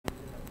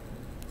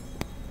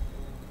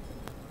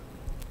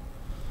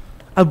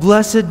A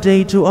blessed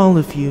day to all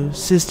of you,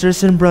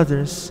 sisters and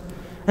brothers,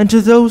 and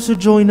to those who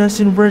join us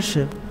in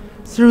worship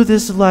through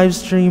this live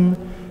stream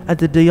at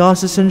the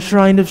Diocesan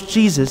Shrine of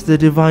Jesus, the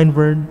Divine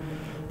Word,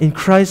 in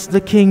Christ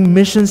the King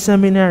Mission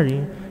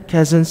Seminary,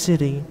 Quezon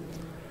City.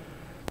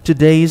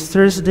 Today is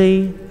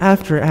Thursday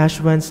after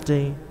Ash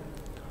Wednesday.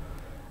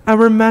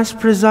 Our Mass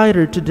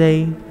presider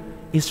today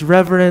is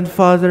Reverend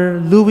Father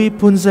Louis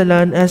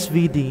Punzalan,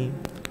 SVD.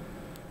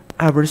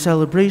 Our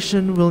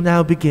celebration will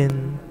now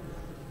begin.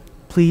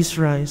 Please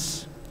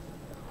rise.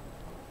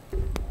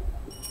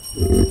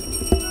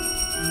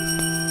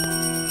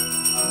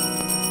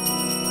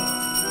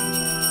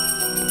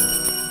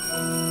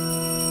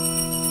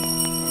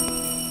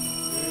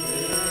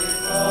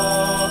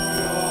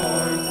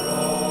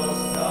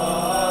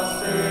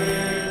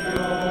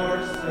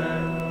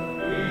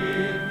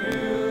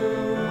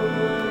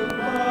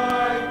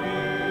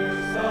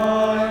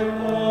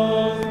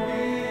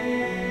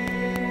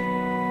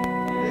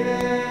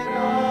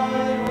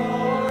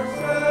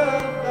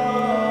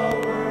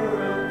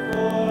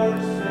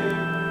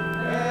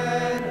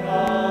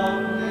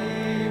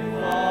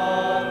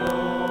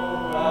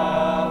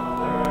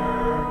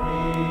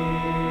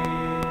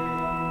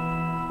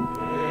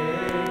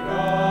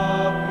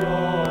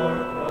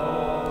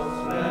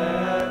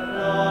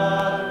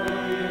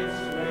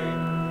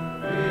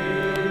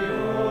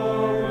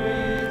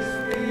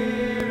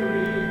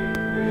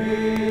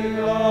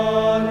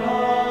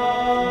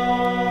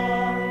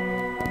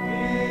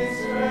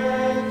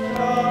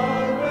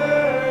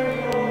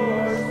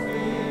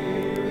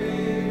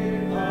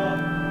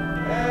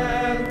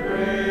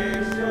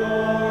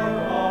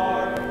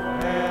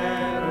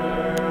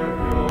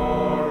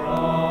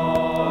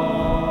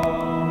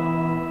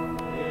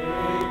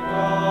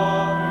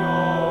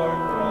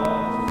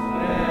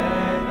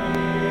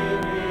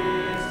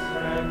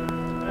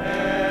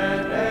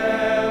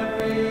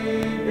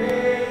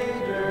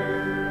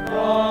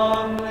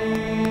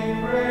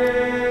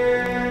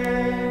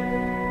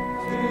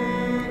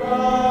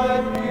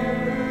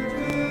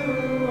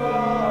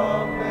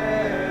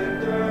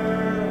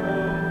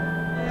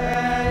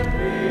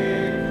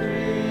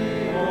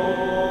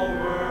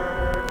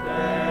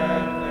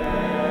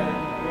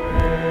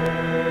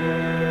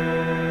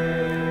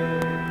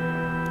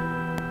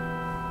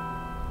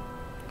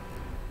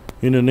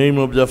 In the name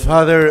of the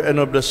Father, and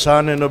of the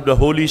Son, and of the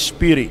Holy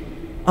Spirit.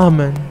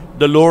 Amen.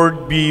 The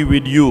Lord be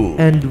with you.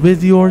 And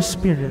with your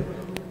spirit.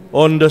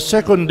 On the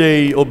second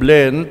day of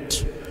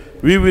Lent,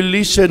 we will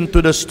listen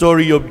to the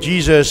story of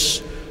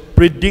Jesus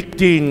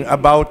predicting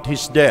about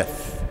his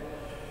death.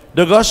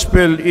 The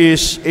Gospel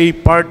is a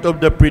part of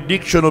the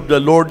prediction of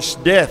the Lord's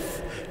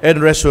death and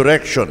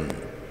resurrection.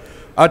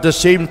 At the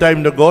same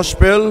time, the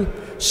Gospel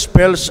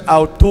spells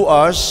out to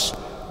us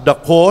the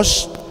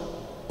cost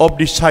of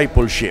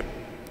discipleship.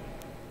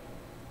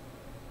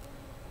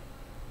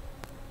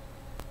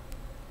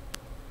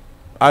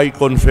 I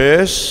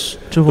confess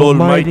to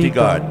Almighty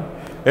God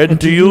and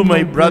to you,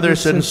 my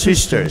brothers and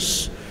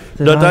sisters,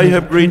 that I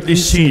have greatly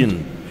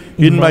sinned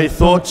in my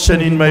thoughts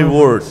and in my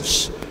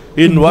words,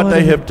 in what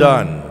I have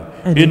done,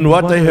 in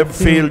what I have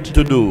failed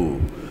to do,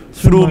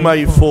 through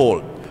my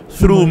fault,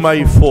 through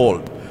my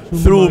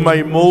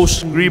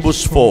most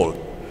grievous fault.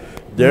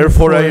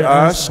 Therefore I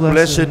ask,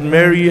 Blessed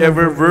Mary,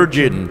 ever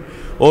Virgin,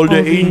 all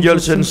the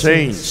angels and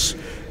saints,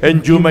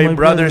 and you, my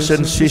brothers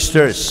and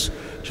sisters,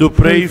 to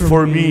pray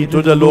for me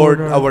to the Lord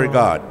our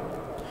God.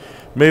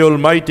 May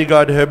Almighty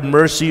God have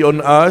mercy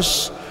on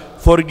us,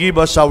 forgive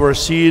us our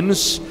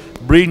sins,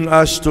 bring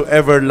us to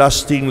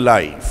everlasting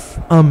life.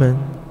 Amen.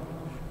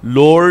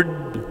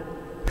 Lord,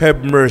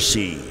 have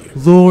mercy.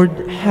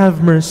 Lord,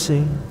 have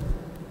mercy.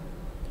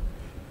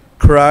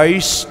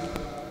 Christ,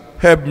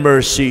 have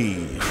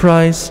mercy.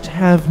 Christ,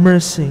 have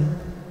mercy.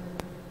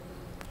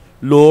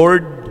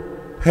 Lord,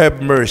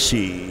 have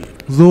mercy.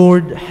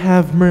 Lord,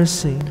 have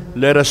mercy.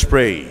 Let us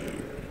pray.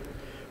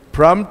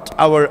 Prompt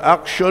our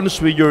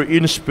actions with your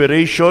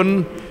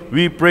inspiration,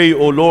 we pray,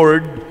 O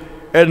Lord,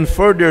 and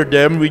further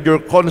them with your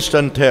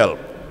constant help,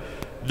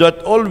 that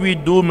all we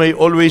do may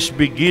always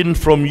begin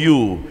from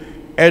you,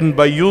 and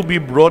by you be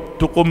brought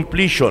to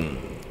completion.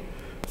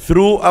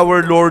 Through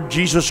our Lord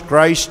Jesus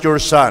Christ, your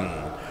Son,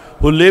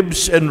 who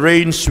lives and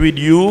reigns with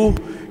you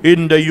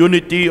in the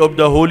unity of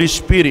the Holy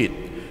Spirit,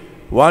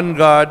 one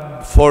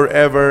God,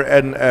 forever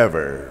and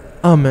ever.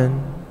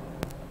 Amen.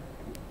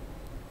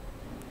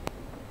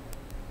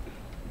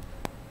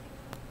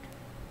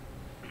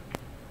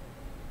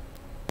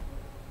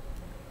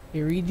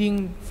 A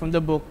reading from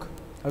the book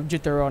of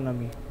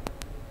Deuteronomy.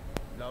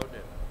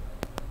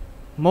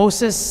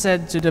 Moses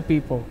said to the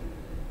people,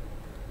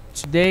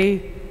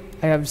 Today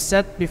I have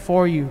set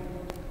before you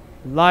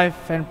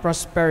life and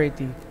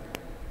prosperity,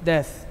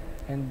 death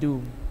and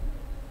doom.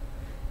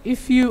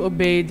 If you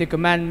obey the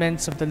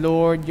commandments of the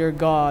Lord your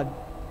God,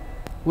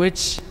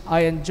 which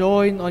I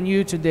enjoin on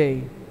you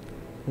today,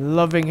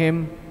 loving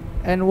him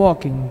and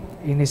walking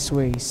in his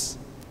ways,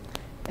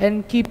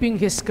 and keeping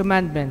his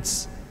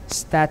commandments,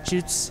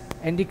 statutes,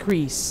 and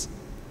decrees,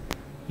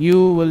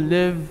 you will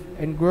live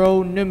and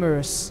grow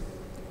numerous,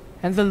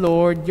 and the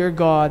Lord your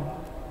God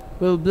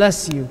will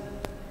bless you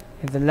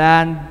in the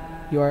land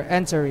you are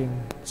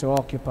entering to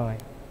occupy.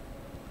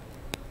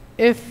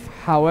 If,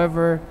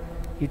 however,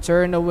 you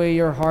turn away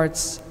your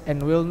hearts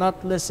and will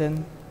not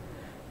listen,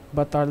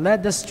 but are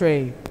led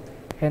astray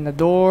and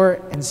adore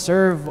and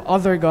serve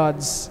other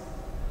gods,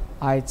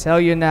 I tell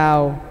you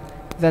now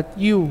that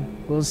you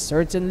will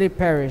certainly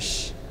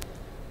perish.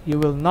 You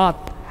will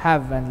not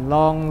have a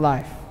long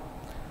life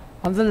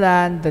on the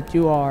land that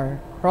you are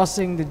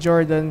crossing the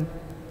Jordan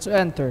to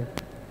enter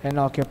and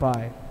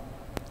occupy.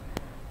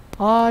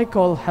 I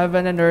call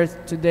heaven and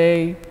earth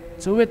today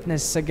to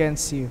witness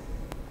against you.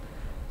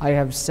 I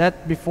have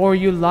set before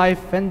you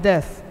life and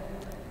death,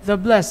 the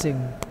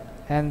blessing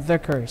and the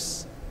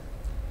curse.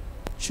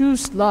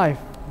 Choose life,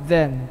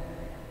 then,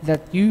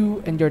 that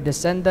you and your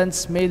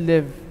descendants may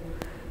live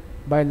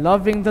by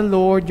loving the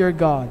Lord your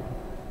God,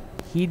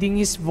 heeding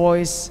his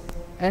voice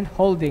and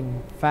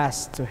holding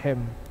fast to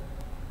him.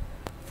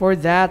 For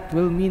that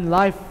will mean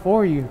life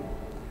for you,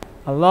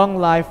 a long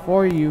life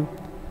for you,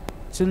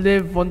 to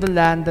live on the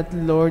land that the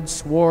Lord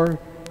swore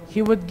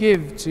he would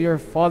give to your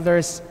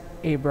fathers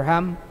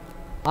Abraham,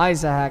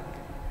 Isaac,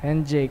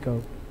 and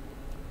Jacob.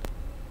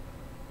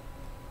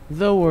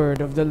 The word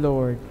of the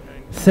Lord.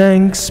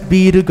 Thanks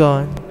be to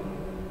God.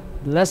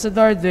 Blessed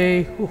are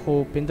they who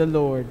hope in the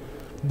Lord.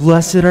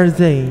 Blessed are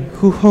they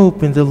who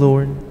hope in the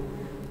Lord.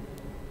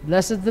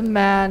 Blessed the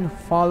man who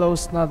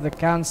follows not the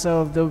counsel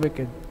of the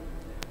wicked,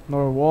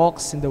 nor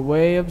walks in the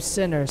way of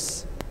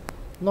sinners,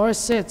 nor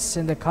sits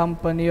in the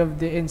company of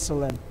the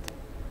insolent,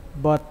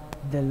 but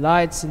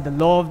delights in the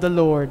law of the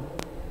Lord,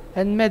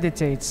 and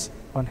meditates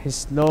on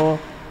his law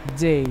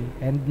day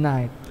and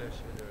night.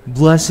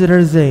 Blessed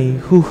are they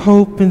who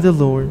hope in the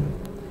Lord.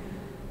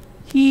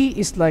 He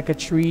is like a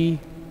tree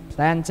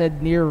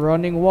planted near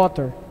running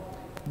water,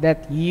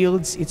 that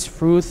yields its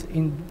fruit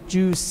in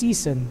due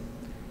season,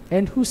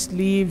 and whose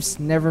leaves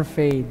never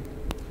fade.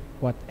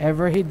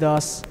 Whatever he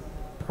does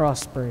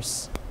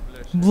prospers.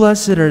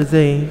 Blessed are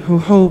they who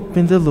hope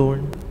in the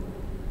Lord.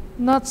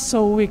 Not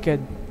so wicked,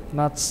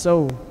 not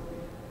so.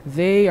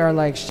 They are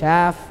like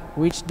chaff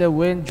which the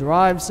wind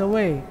drives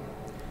away.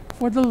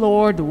 For the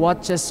Lord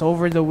watches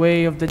over the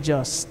way of the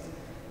just,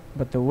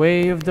 but the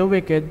way of the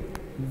wicked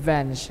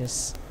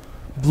vanishes.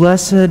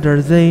 Blessed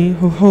are they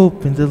who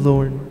hope in the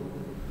Lord.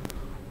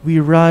 We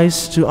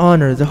rise to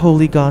honor the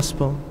Holy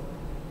Gospel.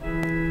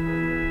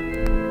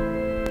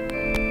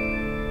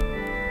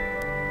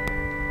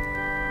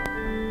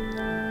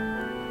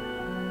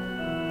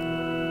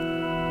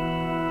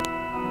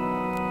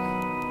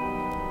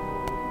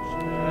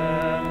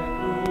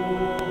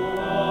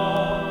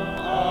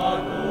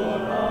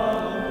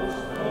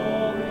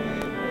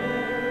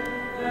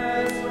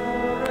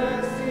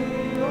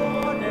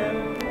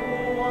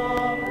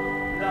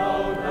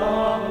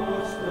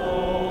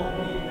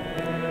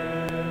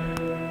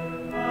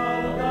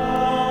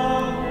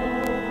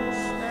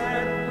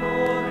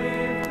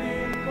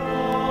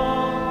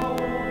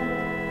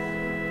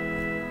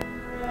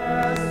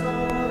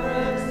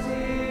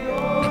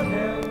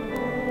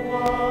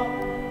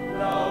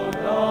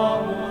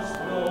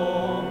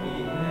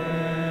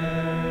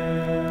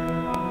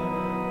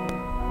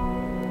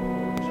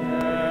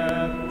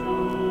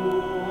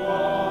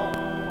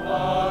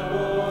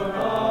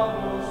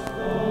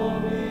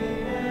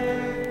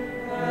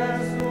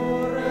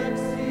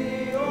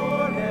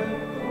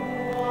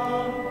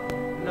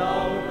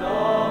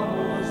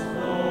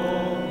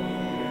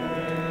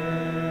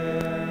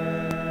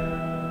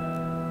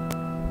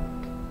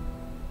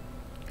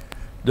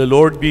 The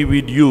Lord be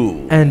with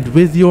you. And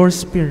with your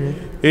spirit.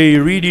 A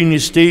reading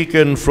is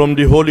taken from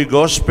the Holy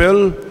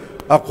Gospel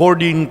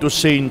according to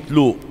St.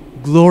 Luke.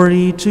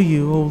 Glory to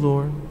you, O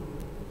Lord.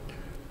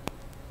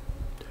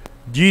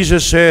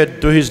 Jesus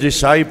said to his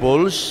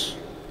disciples,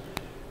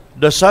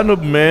 "The Son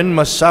of Man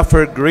must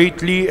suffer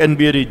greatly and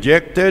be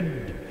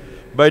rejected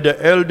by the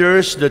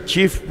elders, the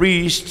chief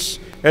priests,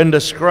 and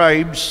the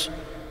scribes,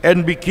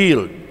 and be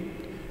killed,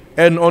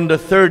 and on the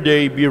third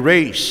day be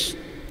raised."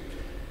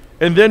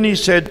 And then he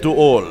said to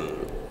all,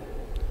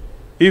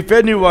 "If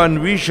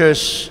anyone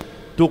wishes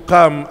to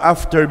come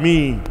after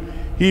me,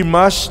 he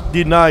must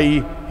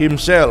deny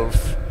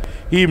himself.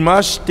 He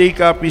must take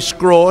up his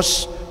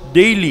cross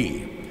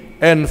daily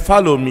and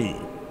follow me.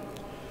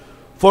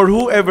 For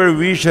whoever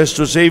wishes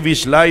to save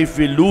his life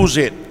will lose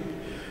it,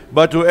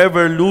 but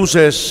whoever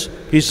loses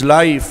his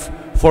life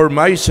for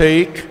my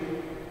sake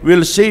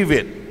will save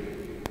it.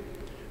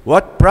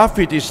 What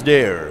profit is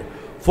there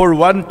for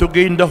one to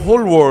gain the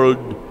whole world,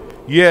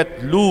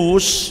 yet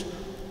lose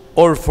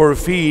or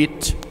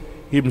forfeit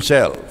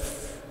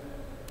himself?"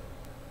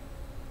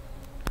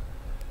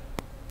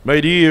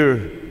 My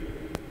dear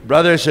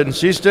brothers and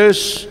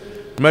sisters,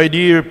 my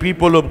dear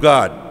people of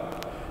God,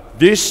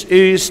 this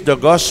is the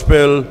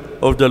gospel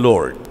of the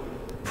Lord.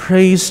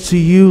 Praise to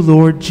you,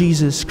 Lord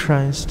Jesus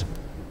Christ.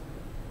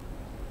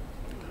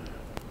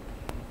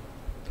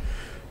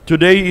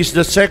 Today is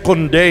the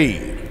second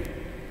day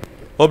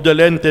of the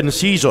Lenten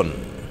season.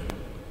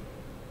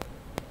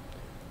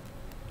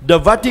 The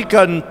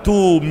Vatican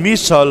II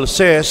Missal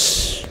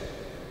says,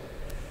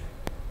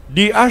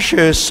 "The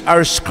ashes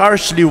are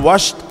scarcely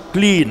washed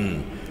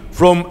clean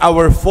from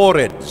our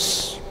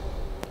foreheads."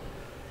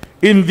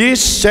 In this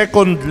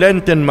second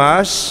Lenten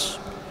Mass,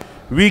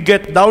 we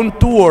get down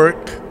to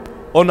work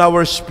on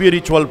our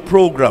spiritual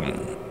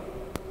program.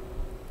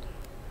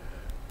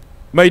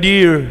 My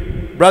dear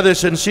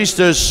brothers and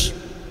sisters,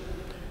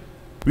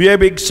 we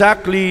have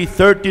exactly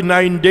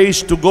 39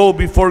 days to go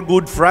before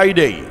Good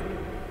Friday.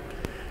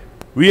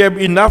 We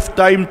have enough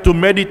time to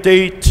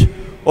meditate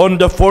on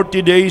the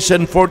 40 days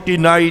and 40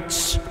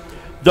 nights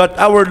that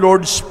our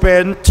Lord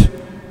spent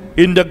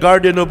in the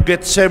Garden of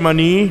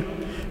Gethsemane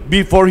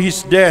before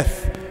his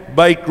death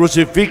by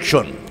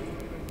crucifixion.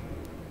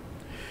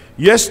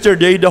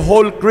 Yesterday, the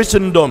whole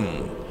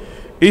Christendom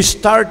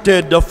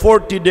started the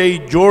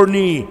 40-day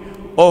journey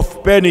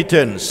of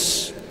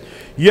penitence.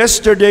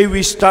 Yesterday,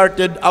 we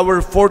started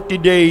our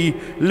 40-day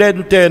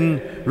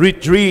Lenten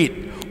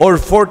retreat or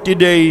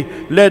 40-day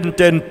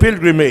Lenten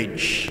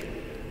pilgrimage,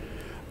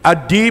 a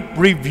deep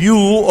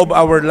review of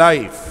our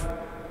life.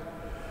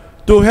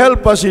 To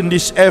help us in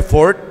this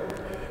effort,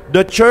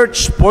 the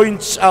Church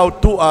points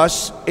out to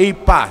us a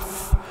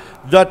path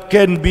that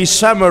can be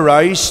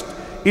summarized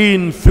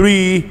in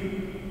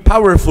 3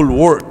 powerful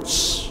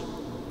words.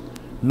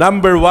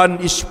 Number 1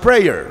 is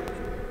prayer.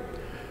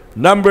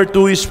 Number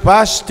 2 is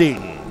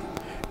fasting.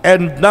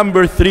 And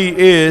number 3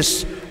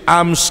 is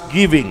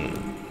almsgiving.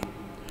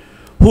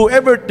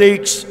 Whoever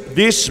takes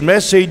this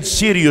message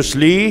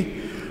seriously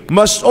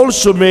must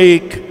also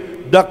make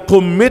the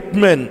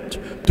commitment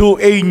to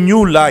a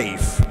new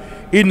life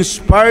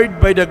inspired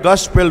by the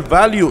gospel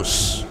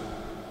values.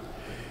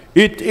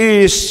 It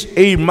is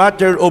a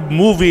matter of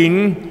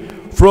moving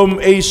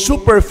from a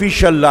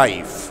superficial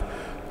life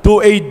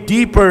to a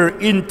deeper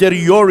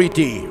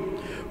interiority,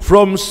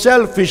 from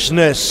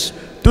selfishness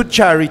to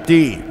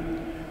charity,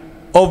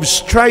 of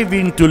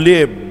striving to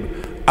live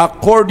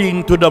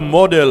according to the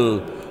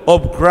model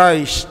of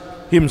Christ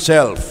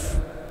himself.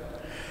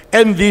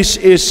 And this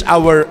is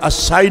our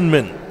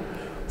assignment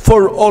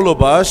for all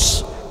of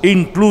us,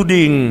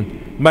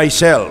 including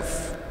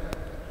myself.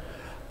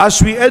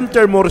 As we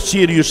enter more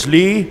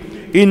seriously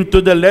into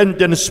the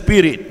Lenten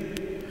spirit,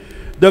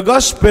 the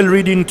gospel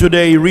reading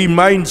today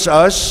reminds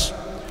us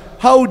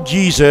how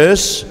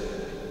Jesus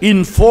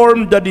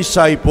informed the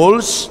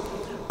disciples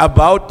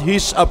about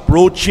his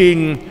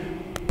approaching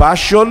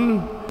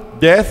passion,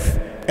 death,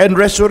 and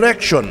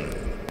resurrection.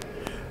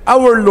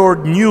 Our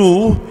Lord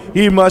knew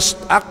he must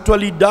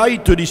actually die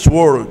to this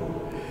world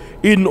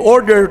in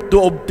order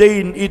to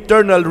obtain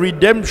eternal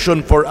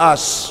redemption for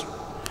us.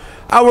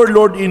 Our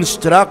Lord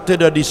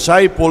instructed the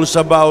disciples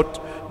about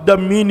the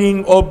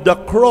meaning of the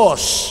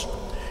cross.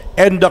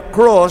 And the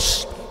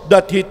cross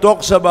that he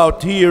talks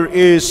about here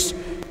is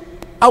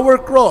our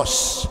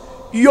cross,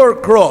 your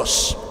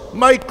cross,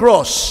 my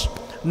cross,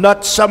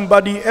 not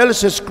somebody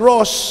else's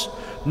cross,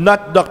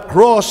 not the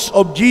cross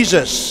of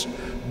Jesus,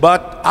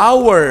 but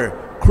our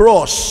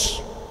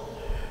cross.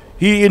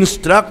 He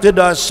instructed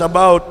us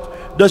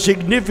about the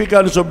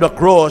significance of the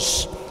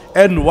cross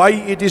and why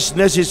it is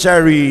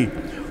necessary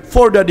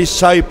for the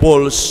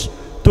disciples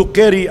to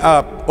carry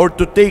up or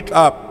to take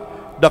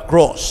up the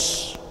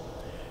cross.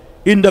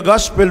 In the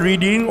gospel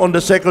reading on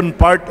the second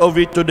part of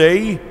it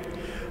today,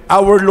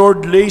 our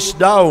Lord lays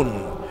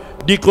down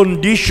the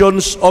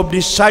conditions of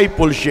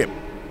discipleship,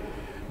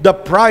 the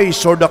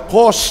price or the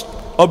cost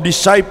of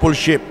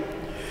discipleship.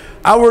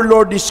 Our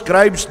Lord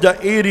describes the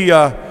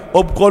area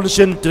of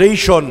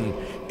concentration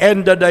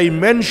and the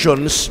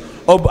dimensions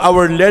of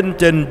our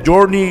Lenten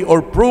journey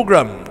or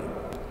program.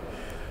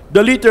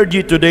 The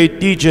liturgy today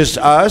teaches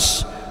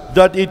us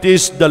that it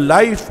is the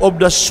life of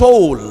the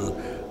soul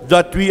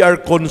that we are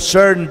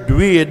concerned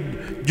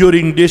with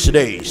during these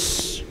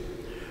days.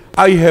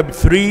 I have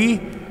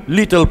 3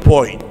 little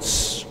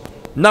points.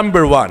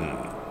 Number 1,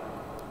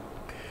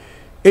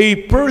 a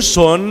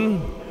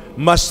person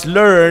must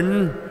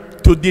learn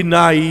to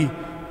deny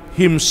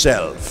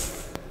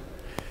himself.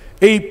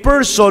 A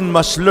person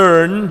must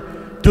learn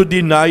to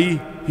deny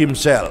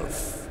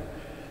himself.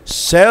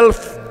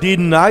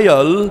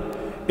 Self-denial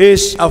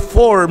is a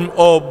form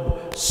of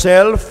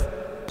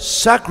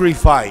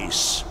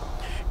self-sacrifice.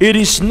 It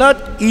is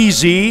not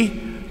easy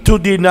to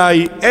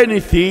deny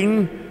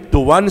anything to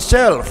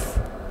oneself.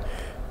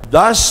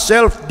 Thus,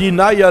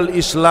 self-denial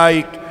is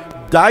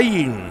like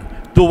dying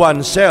to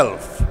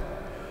oneself.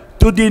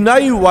 To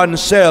deny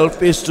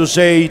oneself is to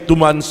say to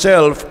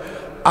oneself,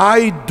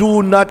 I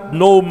do not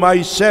know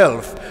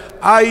myself.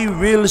 I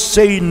will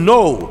say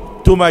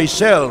no to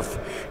myself.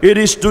 It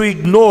is to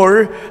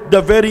ignore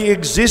the very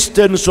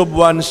existence of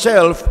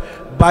oneself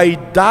by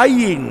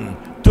dying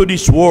to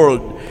this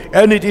world.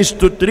 And it is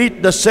to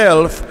treat the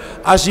self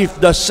as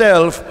if the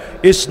self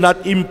is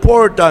not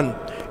important.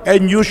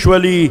 And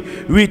usually,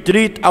 we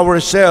treat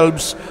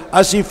ourselves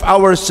as if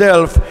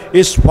ourself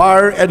is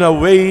far and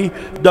away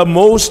the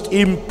most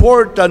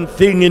important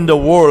thing in the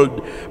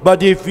world.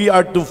 But if we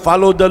are to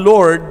follow the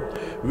Lord,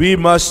 we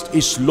must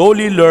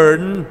slowly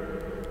learn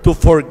to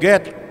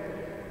forget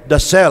the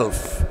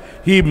self.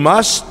 He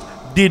must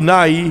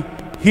deny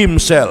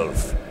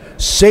himself.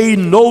 Say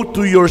no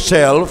to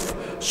yourself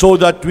so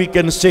that we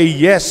can say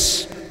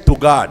yes to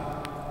God.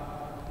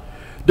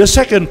 The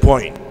second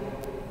point,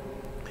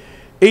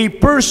 a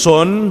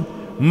person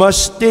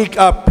must take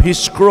up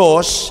his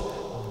cross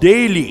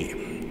daily.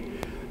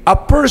 A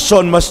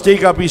person must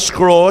take up his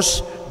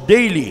cross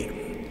daily.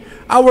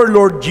 Our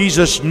Lord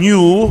Jesus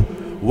knew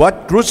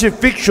what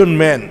crucifixion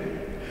meant.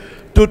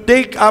 To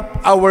take up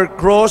our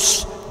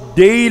cross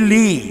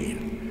daily.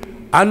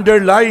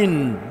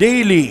 Underline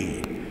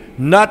daily.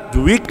 Not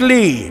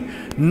weekly,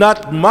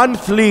 not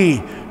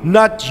monthly,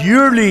 not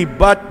yearly,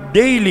 but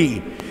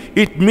daily.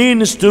 It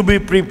means to be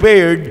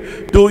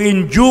prepared to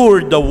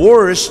endure the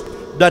worst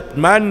that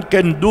man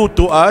can do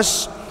to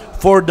us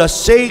for the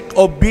sake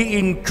of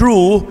being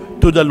true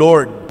to the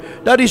Lord.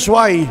 That is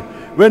why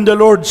when the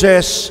Lord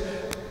says,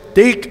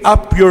 take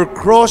up your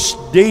cross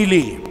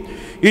daily,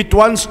 it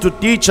wants to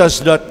teach us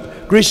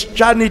that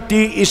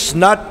Christianity is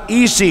not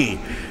easy.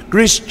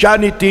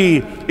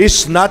 Christianity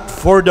is not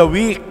for the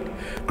weak.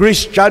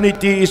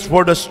 Christianity is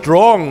for the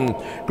strong.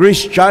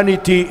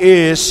 Christianity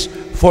is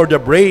for the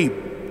brave.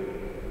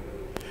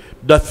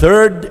 The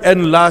third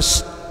and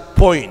last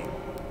point,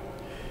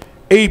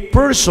 a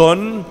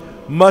person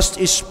must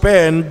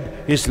spend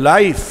his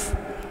life,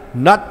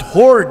 not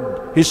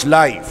hoard his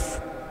life.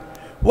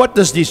 What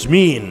does this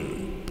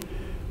mean?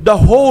 The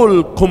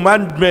whole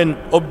commandment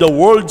of the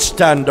world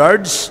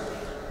standards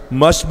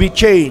must be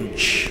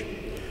changed.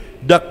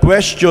 The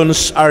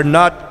questions are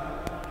not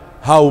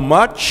how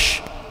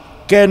much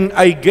can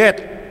I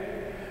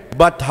get,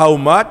 but how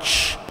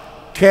much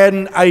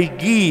can I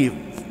give?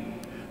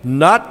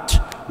 Not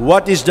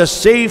what is the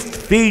safe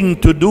thing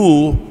to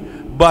do,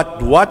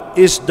 but what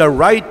is the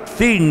right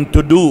thing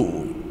to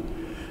do.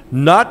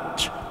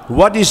 Not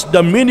what is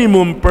the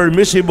minimum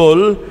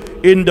permissible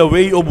in the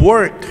way of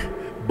work,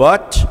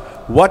 but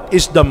what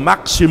is the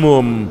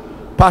maximum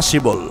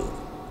possible.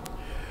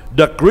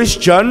 The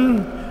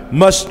Christian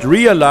must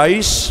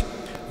realize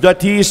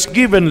that he is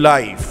given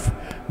life,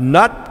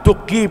 not to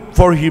keep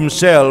for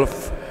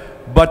himself,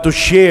 but to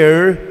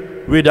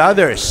share with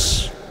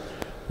others.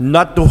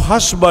 Not to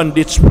husband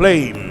its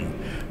flame,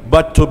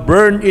 but to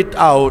burn it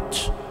out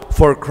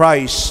for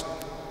Christ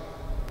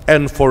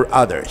and for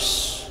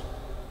others.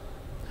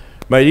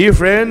 My dear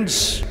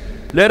friends,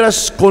 let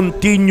us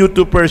continue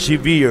to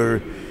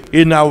persevere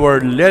in our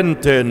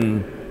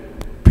Lenten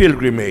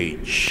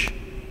pilgrimage.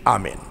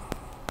 Amen.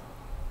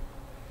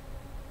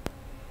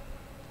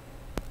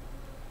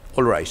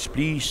 All rise,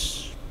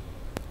 please.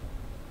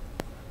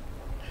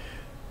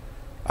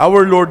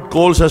 Our Lord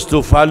calls us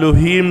to follow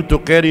Him, to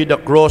carry the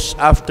cross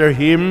after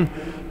Him,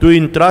 to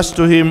entrust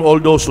to Him all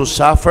those who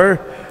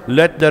suffer.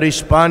 Let the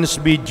response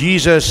be,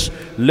 Jesus,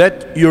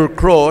 let your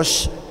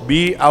cross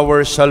be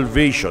our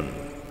salvation.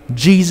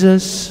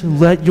 Jesus,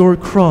 let your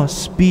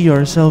cross be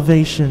our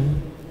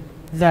salvation.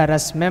 That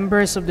as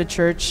members of the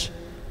Church,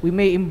 we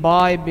may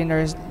imbibe in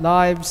our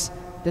lives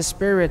the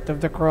spirit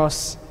of the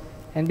cross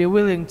and be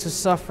willing to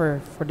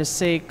suffer for the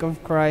sake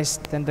of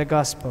Christ and the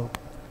gospel.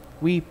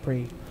 We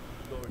pray.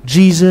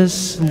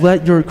 Jesus,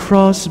 let your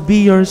cross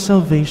be our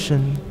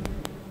salvation.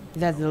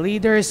 That the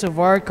leaders of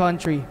our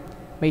country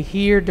may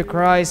hear the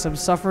cries of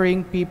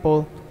suffering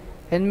people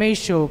and may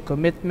show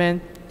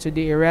commitment to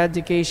the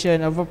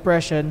eradication of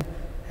oppression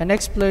and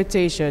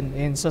exploitation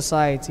in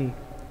society.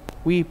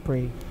 We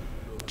pray.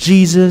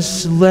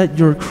 Jesus, let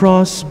your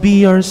cross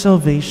be our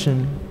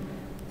salvation.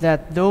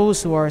 That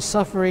those who are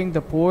suffering,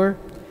 the poor,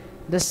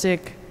 the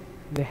sick,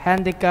 the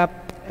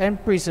handicapped,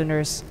 and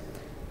prisoners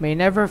may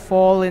never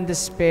fall in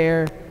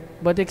despair,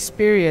 but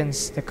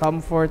experience the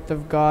comfort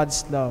of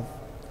God's love.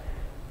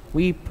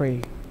 We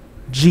pray.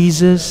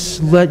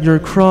 Jesus, let your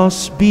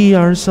cross be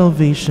our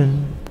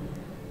salvation.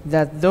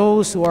 That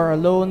those who are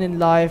alone in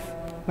life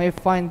may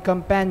find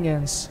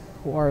companions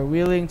who are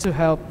willing to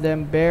help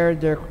them bear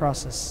their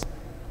crosses.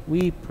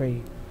 We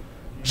pray.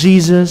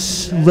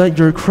 Jesus, let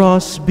your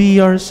cross be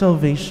our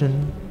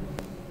salvation.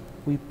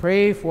 We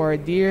pray for our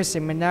dear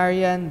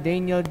seminarian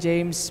Daniel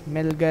James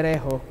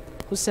Melgarejo,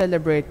 who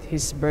celebrate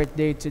his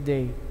birthday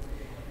today.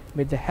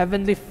 May the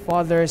Heavenly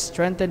Father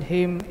strengthen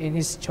him in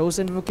his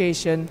chosen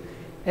vocation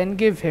and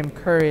give him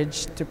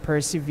courage to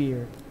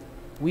persevere.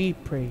 We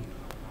pray.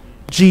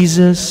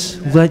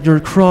 Jesus, let your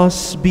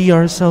cross be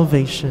our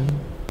salvation.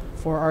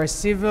 For our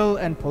civil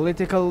and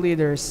political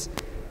leaders,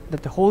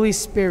 that the Holy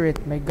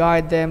Spirit may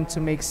guide them to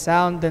make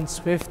sound and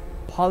swift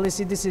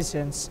policy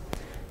decisions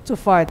to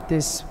fight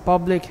this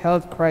public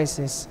health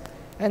crisis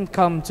and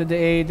come to the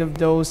aid of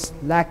those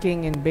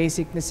lacking in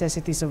basic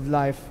necessities of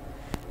life,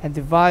 and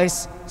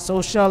devise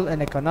social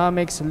and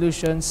economic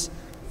solutions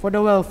for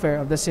the welfare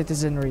of the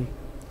citizenry.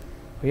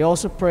 We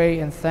also pray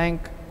and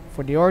thank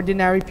for the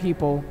ordinary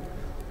people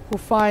who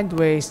find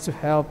ways to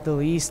help the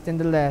least and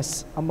the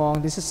less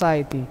among the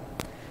society.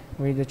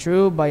 May the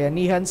true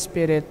Bayanihan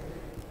spirit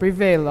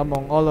prevail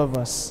among all of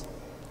us.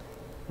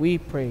 We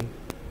pray.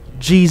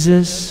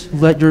 Jesus,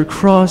 let your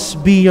cross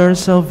be our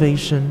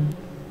salvation.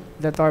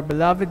 That our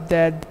beloved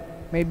dead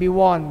may be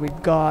one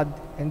with God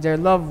and their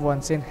loved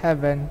ones in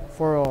heaven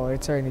for all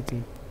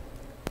eternity.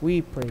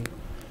 We pray.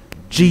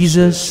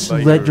 Jesus,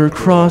 let your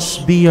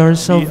cross be our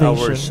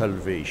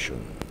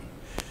salvation.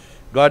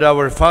 God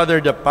our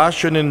Father, the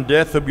passion and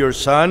death of your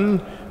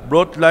Son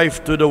brought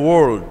life to the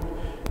world.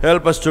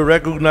 Help us to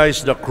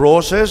recognize the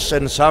crosses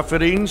and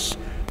sufferings,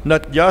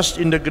 not just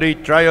in the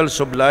great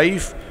trials of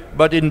life,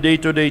 but in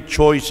day-to-day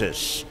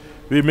choices.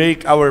 We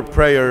make our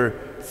prayer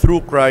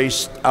through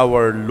Christ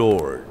our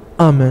Lord.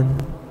 Amen.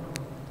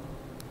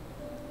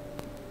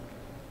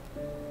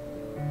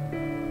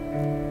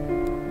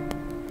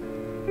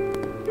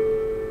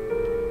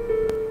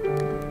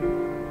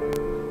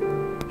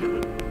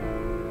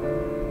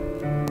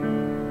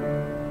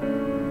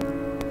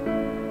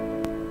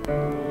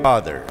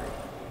 Father,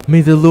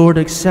 may the Lord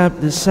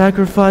accept the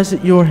sacrifice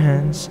at your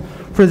hands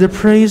for the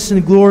praise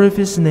and glory of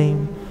his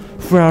name,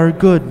 for our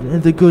good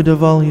and the good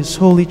of all his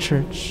holy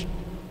church.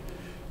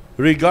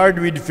 regard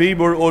with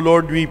favor, O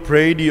Lord, we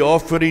pray, the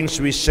offerings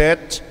we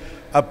set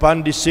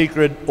upon the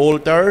sacred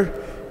altar,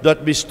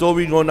 that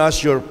bestowing on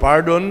us your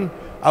pardon,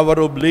 our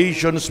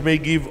oblations may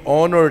give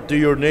honor to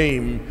your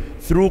name,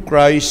 through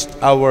Christ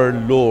our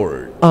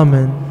Lord.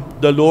 Amen.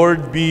 The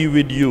Lord be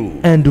with you.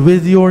 And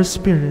with your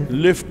spirit.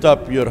 Lift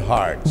up your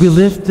hearts. We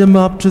lift them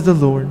up to the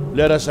Lord.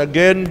 Let us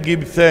again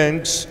give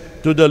thanks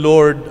to the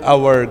Lord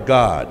our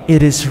God.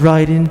 It is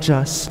right and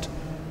just.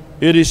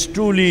 It is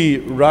truly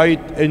right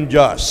and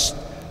just,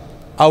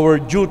 our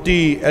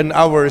duty and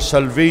our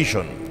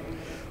salvation,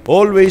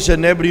 always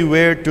and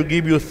everywhere to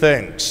give you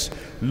thanks,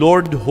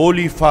 Lord,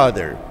 Holy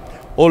Father,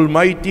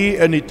 Almighty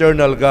and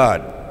eternal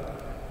God,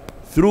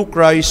 through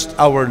Christ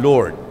our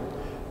Lord.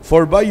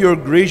 For by your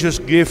gracious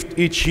gift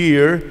each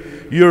year,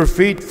 your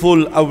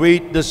faithful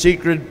await the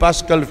sacred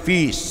Paschal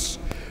feasts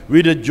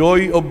with the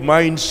joy of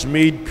minds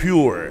made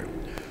pure,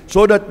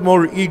 so that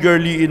more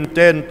eagerly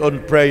intent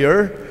on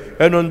prayer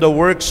and on the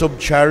works of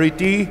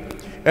charity,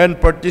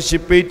 and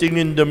participating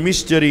in the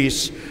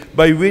mysteries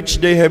by which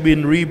they have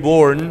been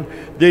reborn,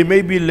 they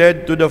may be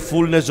led to the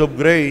fullness of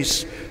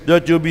grace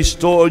that you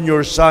bestow on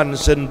your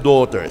sons and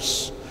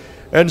daughters.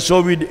 And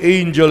so with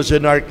angels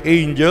and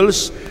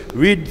archangels,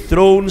 with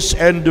thrones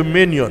and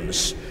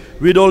dominions,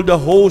 with all the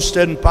hosts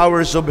and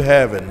powers of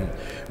heaven,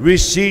 we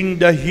sing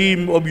the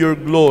hymn of your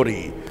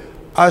glory,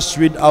 as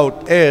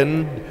without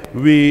end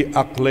we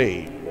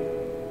acclaim.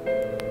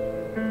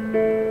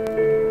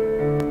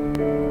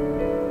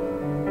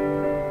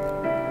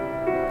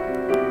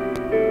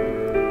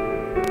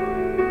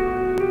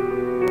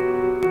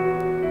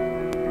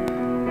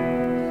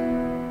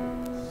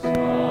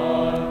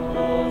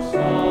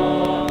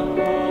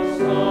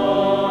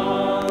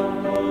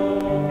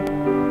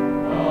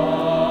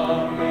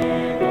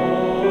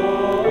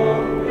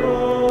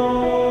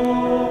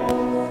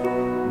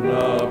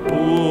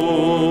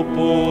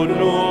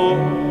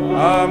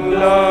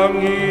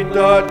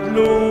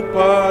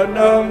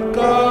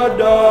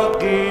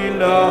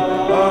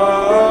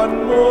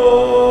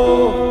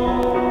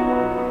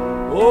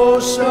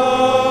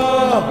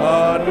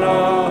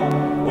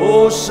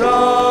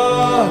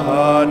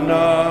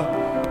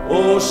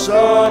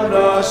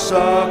 Hosana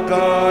sa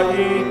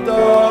kaitaasan.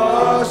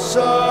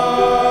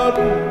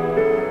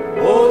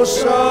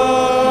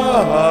 Hosana,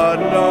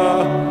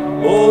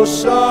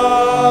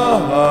 Hosana,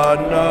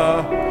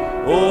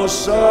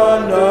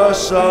 Hosana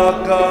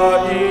sa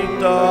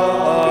kaitaasan.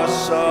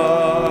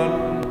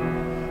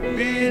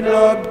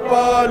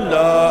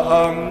 Pinagpala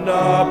ang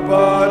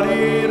naparirito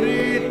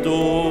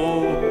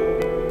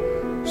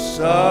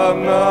sa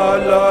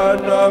ngalan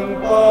ng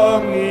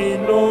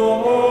Panginoon.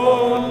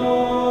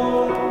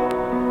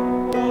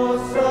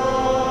 Hosana,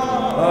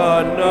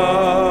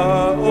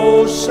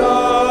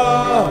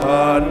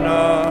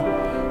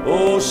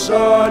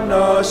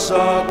 Hosana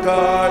sa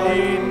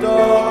kaitaasan.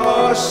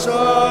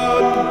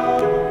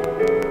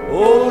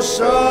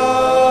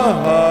 Hosana,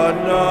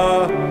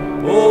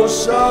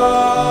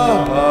 Hosana,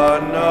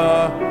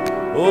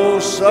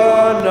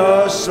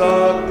 Hosana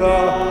sa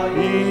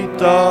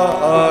kaitaasan.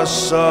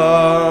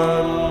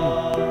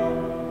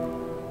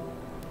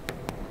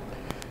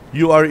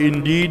 You are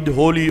indeed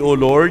holy, O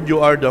Lord. You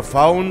are the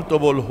fount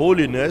of all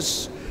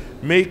holiness.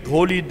 Make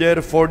holy,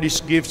 therefore,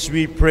 these gifts,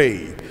 we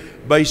pray,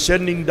 by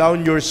sending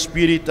down your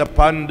Spirit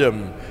upon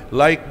them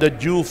like the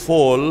dew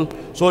fall,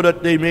 so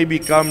that they may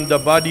become the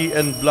body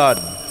and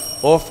blood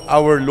of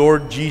our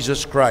Lord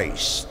Jesus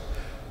Christ.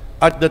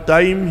 At the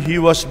time he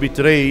was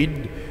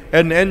betrayed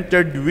and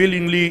entered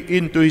willingly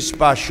into his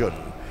passion,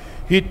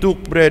 he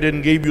took bread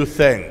and gave you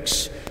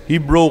thanks. He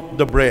broke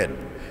the bread,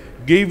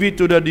 gave it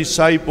to the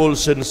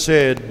disciples, and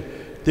said,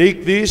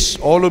 "Take this,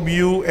 all of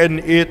you,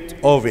 and eat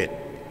of it.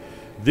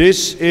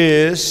 This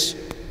is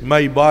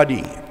my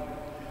body,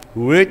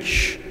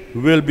 which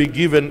will be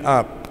given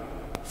up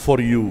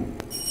for you."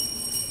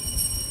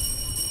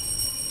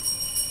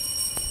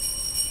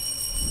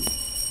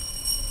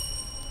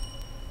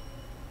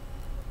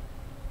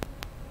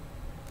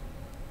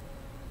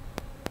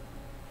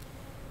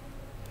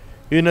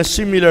 In a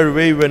similar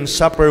way, when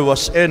supper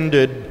was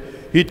ended,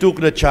 he took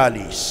the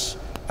chalice.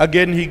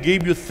 Again he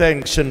gave you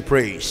thanks and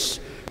praise,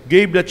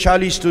 gave the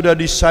chalice to the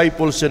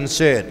disciples and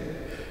said,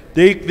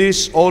 "Take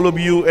this, all of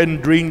you,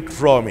 and drink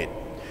from it.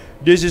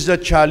 This is the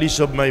chalice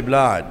of my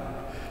blood,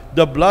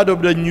 the blood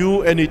of the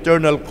new and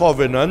eternal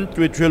covenant,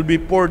 which will be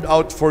poured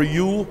out for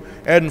you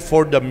and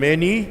for the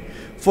many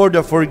for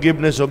the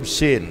forgiveness of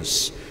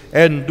sins.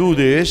 And do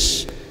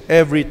this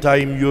every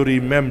time you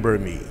remember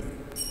me."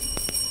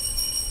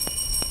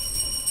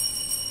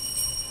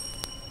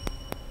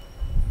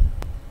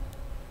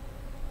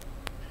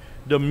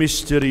 The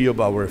mystery of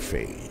our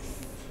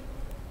faith.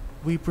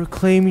 We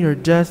proclaim your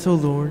death, O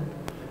Lord,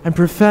 and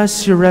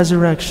profess your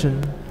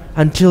resurrection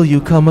until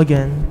you come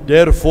again.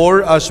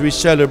 Therefore, as we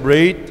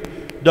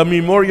celebrate the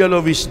memorial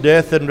of his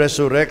death and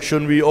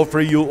resurrection, we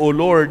offer you, O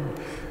Lord,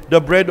 the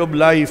bread of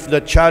life,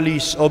 the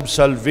chalice of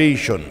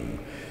salvation,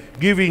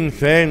 giving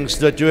thanks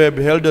that you have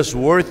held us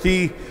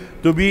worthy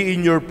to be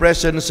in your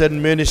presence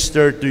and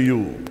minister to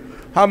you.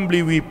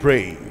 Humbly we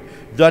pray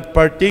that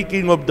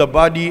partaking of the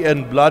body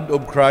and blood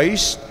of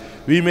Christ,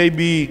 we may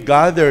be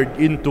gathered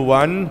into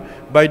one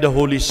by the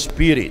Holy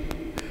Spirit.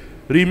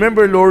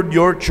 Remember, Lord,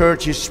 your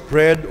church is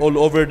spread all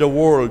over the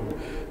world.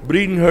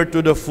 Bring her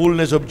to the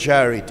fullness of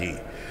charity.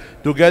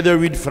 Together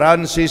with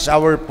Francis,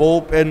 our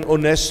Pope, and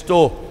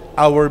Onesto,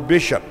 our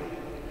Bishop.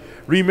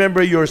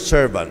 Remember your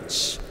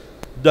servants,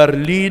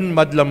 Darlene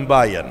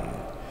Madlambayan,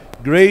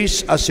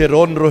 Grace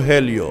Aceron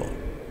Rogelio,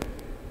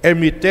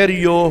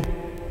 Emiterio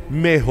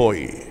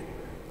Mehoy,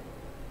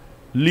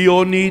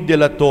 Leonie de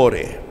la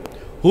Torre,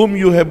 whom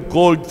you have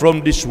called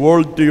from this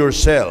world to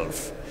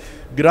yourself.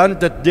 Grant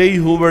that they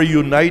who were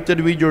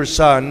united with your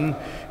Son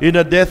in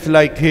a death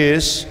like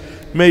his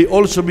may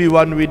also be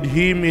one with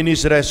him in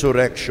his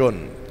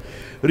resurrection.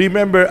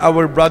 Remember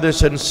our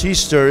brothers and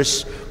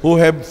sisters who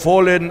have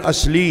fallen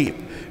asleep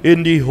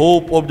in the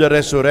hope of the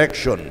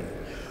resurrection,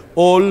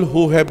 all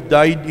who have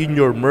died in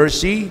your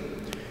mercy,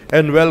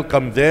 and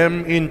welcome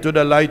them into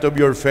the light of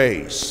your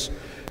face.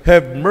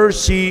 Have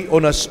mercy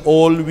on us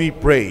all, we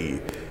pray,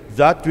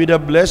 that with the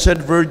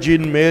Blessed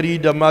Virgin Mary,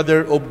 the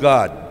Mother of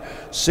God,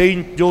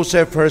 Saint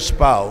Joseph, her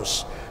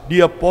spouse, the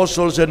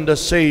apostles and the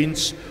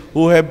saints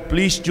who have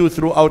pleased you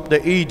throughout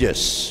the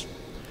ages,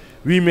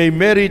 we may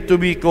merit to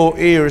be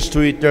co-heirs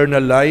to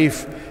eternal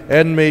life,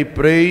 and may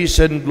praise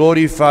and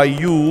glorify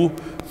you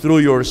through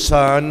your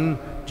Son,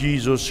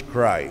 Jesus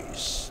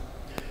Christ.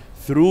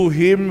 Through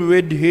him,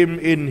 with him,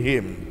 in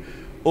him,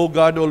 O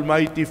God,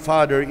 Almighty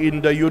Father,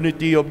 in the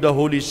unity of the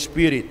Holy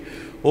Spirit,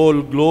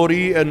 all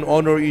glory and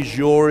honor is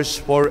yours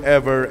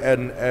forever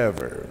and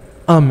ever.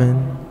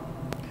 Amen.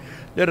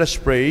 Let us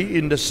pray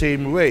in the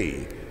same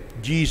way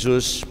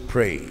Jesus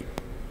prayed.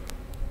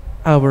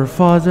 Our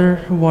Father,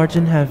 who art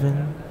in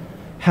heaven,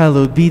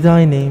 hallowed be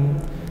thy name.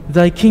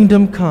 Thy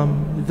kingdom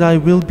come, thy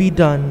will be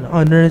done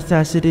on earth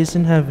as it is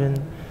in heaven.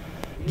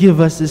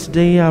 Give us this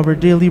day our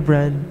daily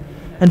bread,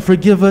 and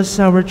forgive us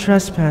our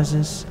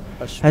trespasses,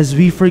 as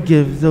we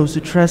forgive those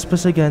who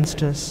trespass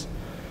against us.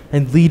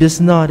 And lead us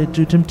not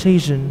into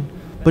temptation,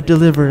 but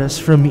deliver us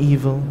from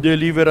evil.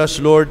 Deliver us,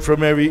 Lord,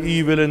 from every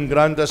evil, and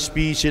grant us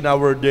peace in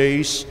our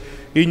days.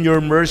 In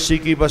your mercy,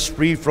 keep us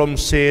free from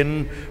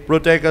sin.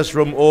 Protect us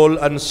from all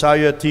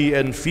anxiety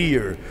and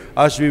fear,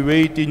 as we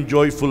wait in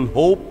joyful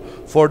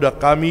hope for the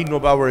coming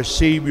of our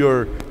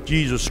Savior,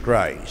 Jesus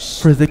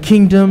Christ. For the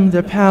kingdom,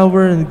 the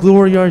power, and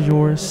glory are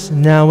yours,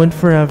 now and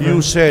forever.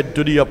 You said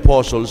to the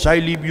apostles, "I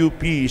leave you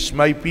peace,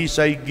 my peace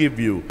I give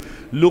you.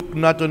 Look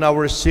not on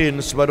our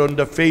sins, but on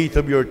the faith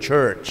of your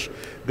church.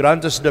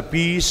 Grant us the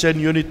peace and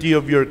unity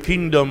of your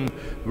kingdom,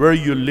 where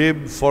you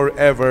live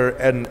forever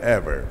and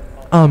ever."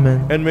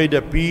 Amen. And may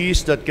the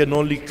peace that can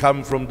only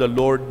come from the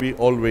Lord be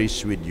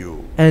always with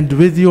you. And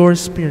with your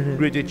spirit.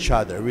 Greet each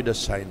other with a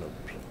sign of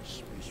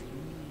peace.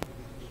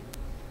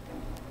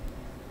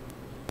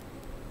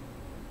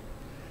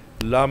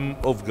 Lamb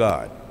of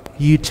God,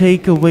 you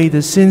take away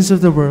the sins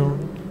of the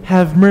world.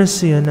 Have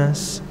mercy on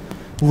us.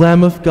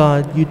 Lamb of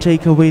God, you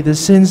take away the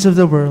sins of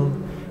the world.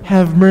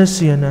 Have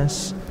mercy on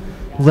us.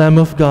 Lamb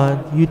of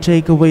God, you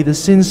take away the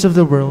sins of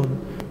the world.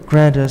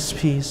 Grant us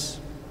peace.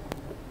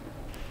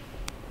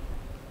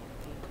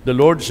 the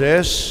Lord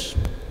says,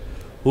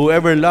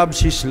 "Whoever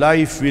loves his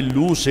life will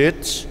lose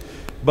it,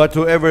 but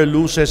whoever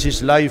loses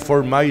his life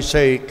for my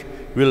sake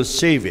will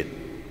save it."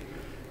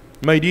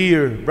 My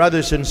dear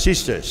brothers and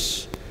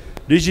sisters,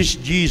 this is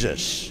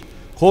Jesus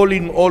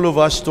calling all of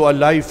us to a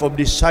life of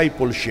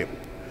discipleship.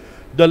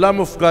 The Lamb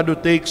of God who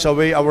takes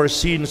away our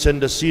sins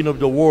and the sin of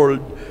the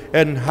world,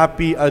 and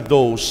happy are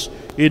those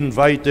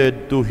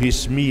invited to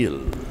his meal.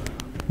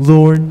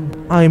 Lord,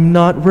 I am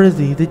not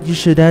worthy that you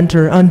should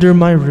enter under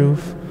my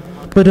roof,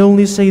 but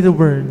only say the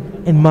word,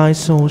 and my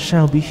soul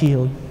shall be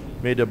healed.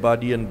 May the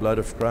body and blood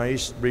of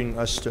Christ bring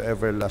us to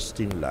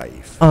everlasting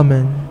life.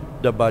 Amen.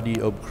 The body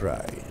of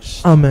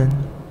Christ. Amen.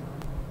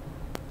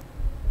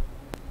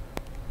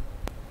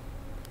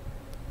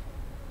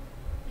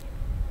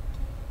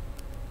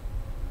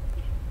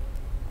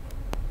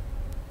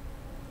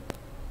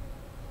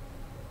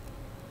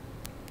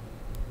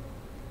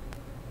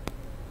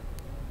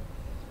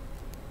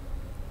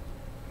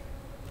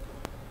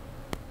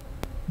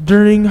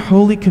 During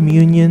Holy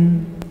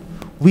Communion,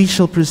 We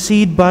shall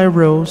proceed by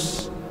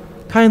rows.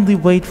 Kindly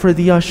wait for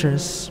the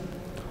ushers.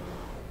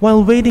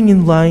 While waiting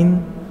in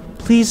line,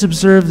 please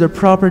observe the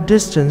proper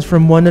distance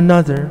from one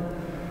another,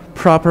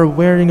 proper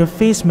wearing of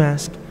face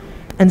mask,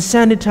 and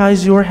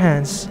sanitize your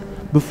hands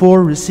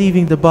before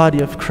receiving the body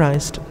of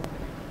Christ.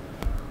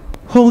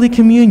 Holy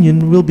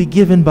Communion will be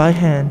given by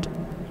hand.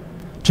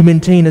 To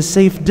maintain a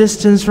safe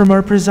distance from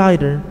our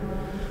presider,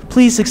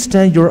 please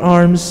extend your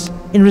arms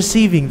in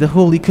receiving the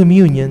Holy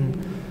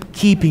Communion,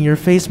 keeping your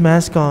face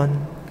mask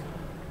on.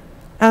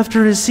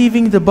 After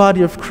receiving the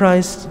body of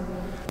Christ,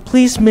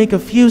 please make a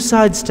few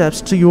side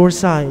steps to your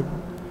side,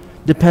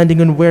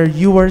 depending on where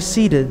you are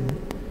seated.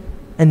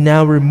 And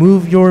now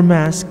remove your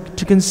mask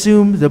to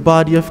consume the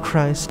body of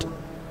Christ.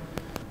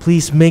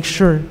 Please make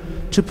sure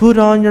to put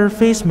on your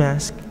face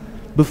mask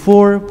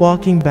before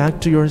walking back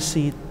to your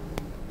seat.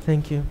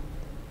 Thank you.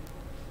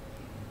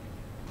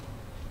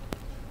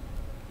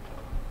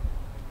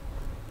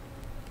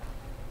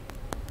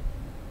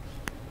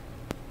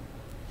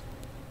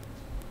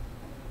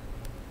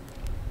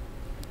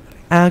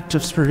 Act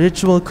of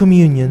spiritual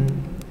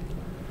communion.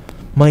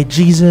 My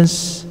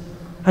Jesus,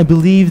 I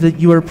believe that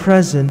you are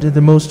present in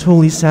the most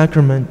holy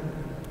sacrament.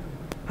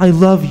 I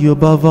love you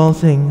above all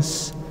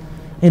things,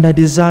 and I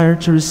desire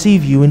to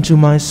receive you into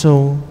my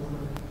soul.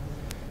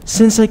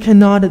 Since I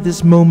cannot at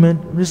this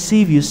moment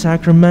receive you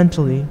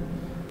sacramentally,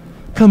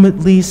 come at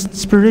least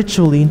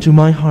spiritually into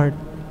my heart.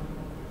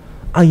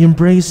 I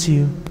embrace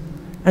you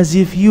as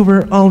if you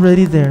were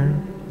already there,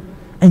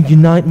 and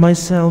unite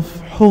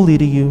myself wholly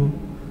to you.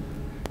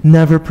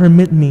 Never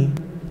permit me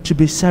to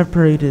be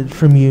separated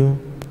from you.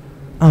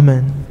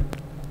 Amen.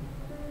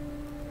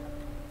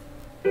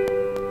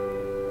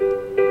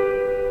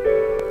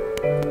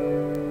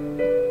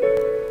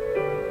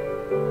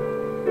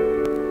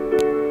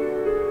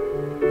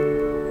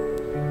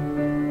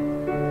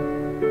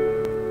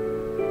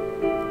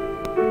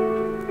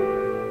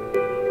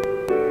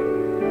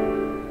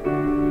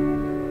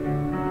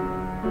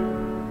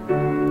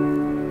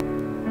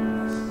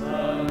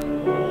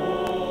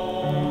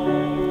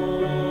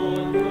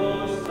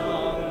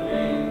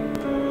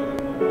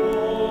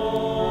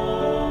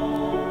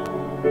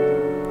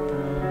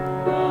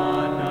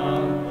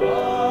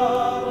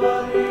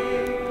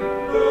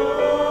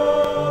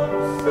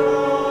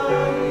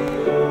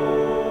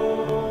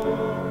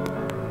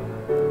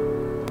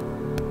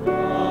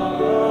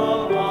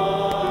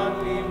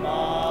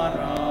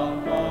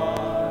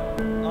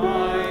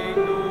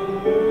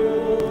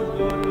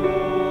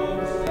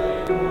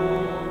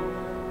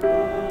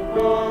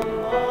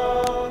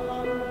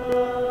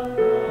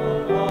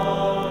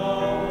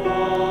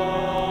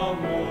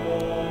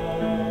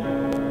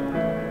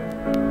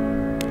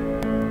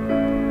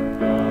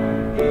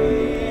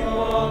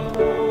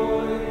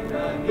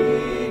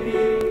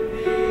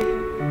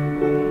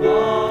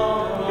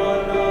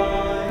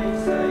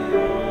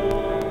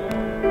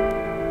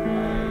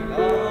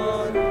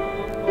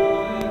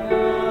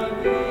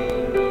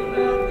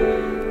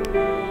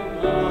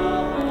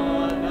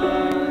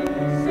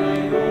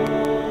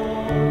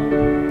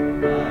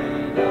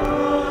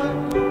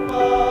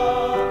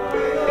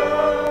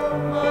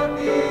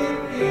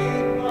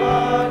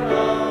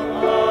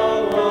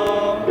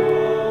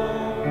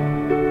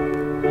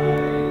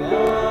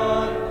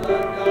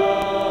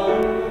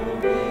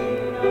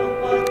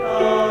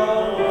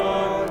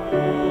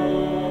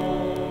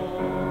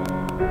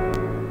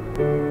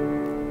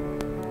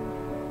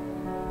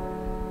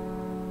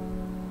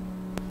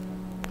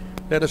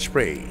 Let us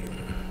pray.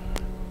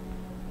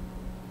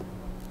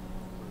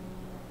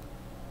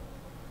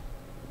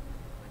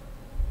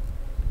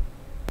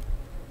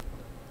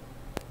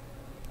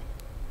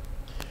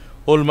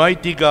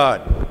 Almighty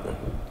God,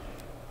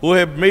 who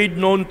have made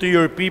known to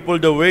your people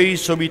the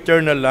ways of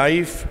eternal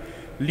life,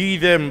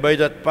 lead them by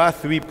that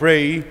path, we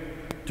pray,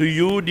 to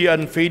you, the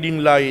unfading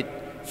light,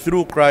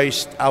 through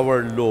Christ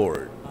our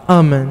Lord.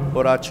 Amen.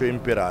 Oratio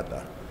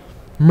Imperata.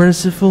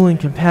 Merciful and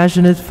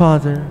compassionate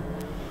Father,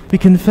 we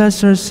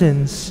confess our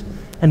sins,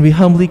 and we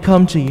humbly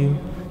come to you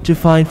to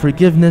find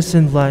forgiveness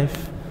and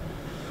life.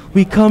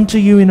 We come to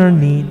you in our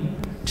need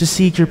to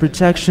seek your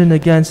protection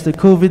against the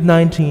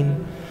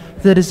COVID-19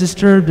 that has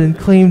disturbed and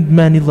claimed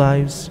many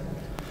lives.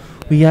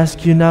 We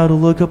ask you now to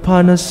look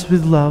upon us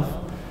with love,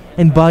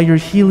 and by your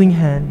healing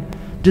hand,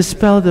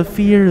 dispel the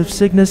fear of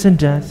sickness and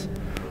death,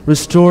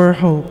 restore our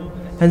hope,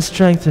 and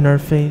strengthen our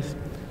faith.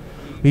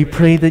 We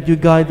pray that you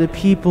guide the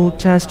people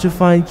tasked to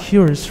find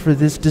cures for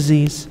this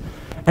disease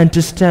and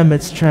to stem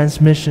its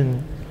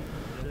transmission.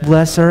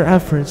 Bless our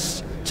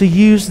efforts to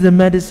use the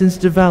medicines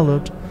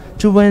developed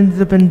to end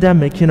the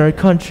pandemic in our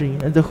country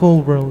and the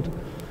whole world.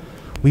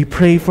 We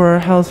pray for our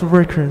health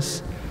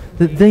workers,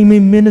 that they may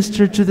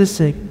minister to the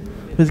sick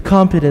with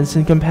competence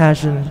and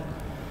compassion.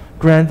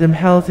 Grant them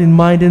health in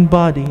mind and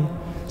body,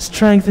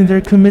 strengthen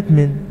their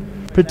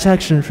commitment,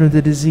 protection from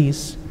the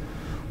disease.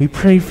 We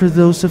pray for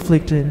those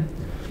afflicted.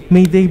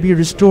 May they be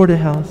restored to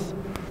health.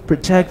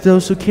 Protect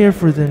those who care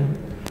for them.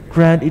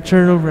 Grant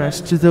eternal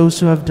rest to those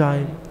who have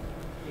died.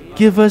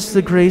 Give us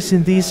the grace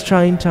in these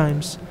trying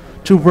times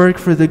to work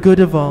for the good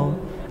of all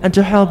and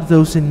to help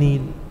those in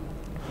need.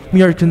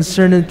 May our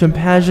concern and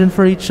compassion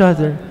for each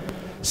other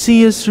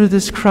see us through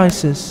this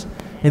crisis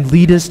and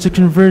lead us to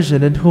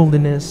conversion and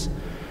holiness.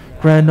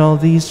 Grant all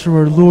these through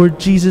our Lord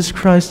Jesus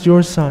Christ,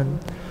 your Son,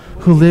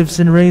 who lives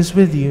and reigns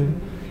with you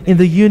in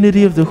the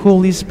unity of the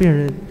Holy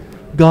Spirit,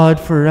 God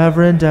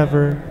forever and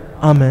ever.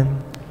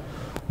 Amen.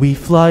 We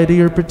fly to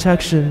your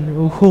protection,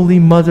 O Holy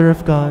Mother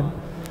of God.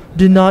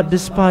 Do not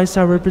despise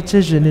our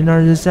petition in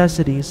our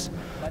necessities,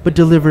 but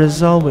deliver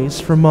us always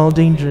from all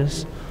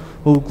dangers.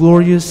 O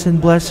glorious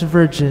and blessed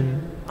Virgin.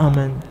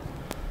 Amen.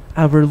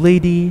 Our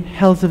Lady,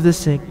 health of the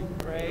sick,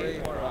 Pray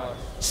for us.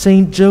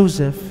 Saint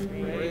Joseph,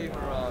 Pray for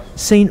us.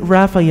 Saint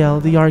Raphael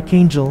the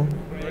Archangel,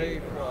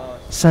 Pray for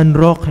us. San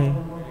Roque,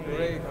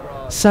 Pray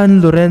for us. San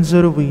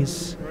Lorenzo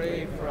Ruiz,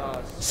 Pray for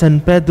us.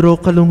 San Pedro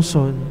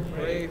Calungsod,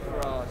 Pray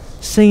for us.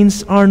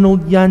 Saints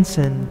Arnold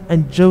Janssen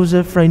and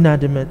Joseph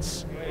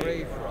Reynadimitz.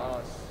 Pray for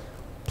us.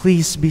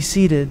 Please be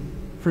seated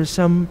for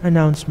some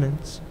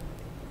announcements.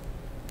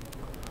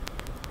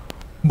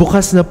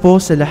 Bukas na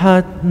po sa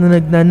lahat na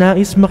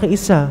nagnanais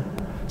makiisa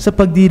sa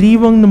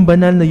pagdiriwang ng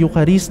banal na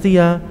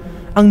Eucharistia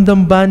ang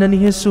dambana ni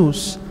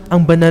Jesus,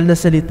 ang banal na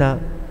salita.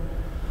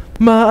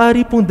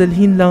 Maaari pong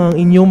dalhin lang ang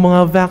inyong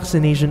mga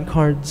vaccination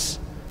cards.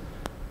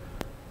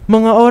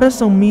 Mga oras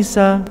ng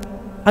misa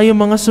ay ang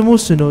mga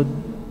sumusunod.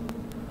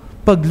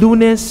 Pag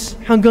Lunes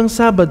hanggang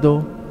Sabado,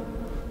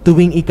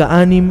 tuwing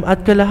ika-6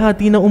 at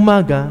kalahati ng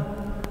umaga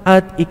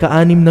at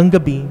ika-6 ng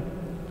gabi.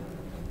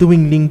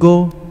 Tuwing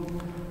Linggo,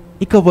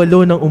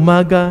 ika-8 ng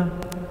umaga,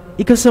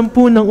 ika-10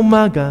 ng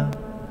umaga,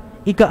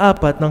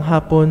 ika-4 ng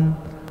hapon,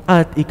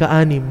 at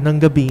ika-6 ng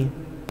gabi.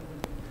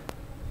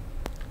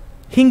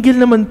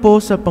 Hinggil naman po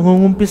sa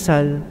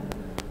pangungumpisal,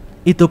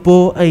 ito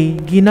po ay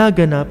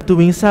ginaganap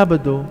tuwing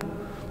Sabado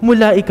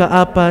mula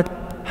ika-4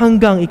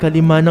 hanggang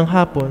ika-5 ng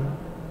hapon.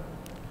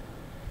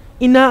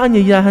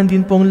 Inaanyayahan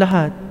din pong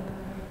lahat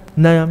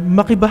na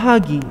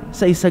makibahagi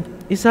sa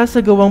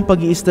isasagawang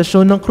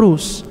pag-iistasyon ng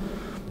krus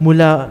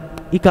mula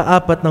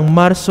ika-4 ng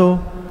Marso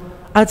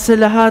at sa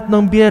lahat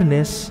ng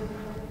Biyernes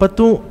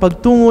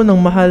pagtungo ng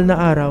mahal na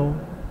araw.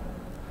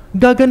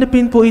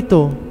 Gaganapin po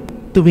ito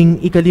tuwing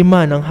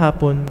ika-5 ng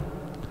hapon.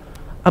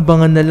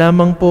 Abangan na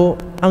lamang po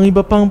ang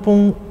iba pang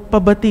pong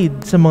pabatid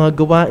sa mga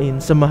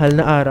gawain sa mahal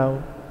na araw.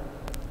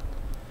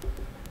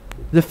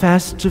 The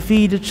Fast to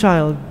Feed a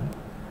Child,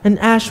 an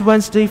Ash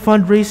Wednesday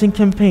fundraising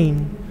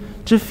campaign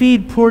to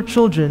feed poor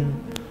children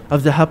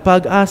of the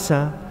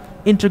Hapag-asa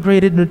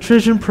Integrated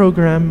Nutrition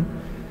Program,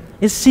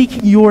 is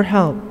seeking your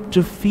help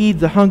to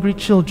feed the hungry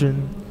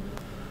children.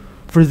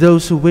 For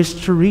those who wish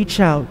to reach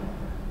out,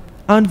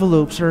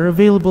 envelopes are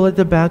available at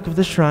the back of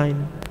the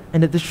shrine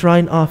and at the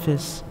shrine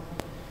office.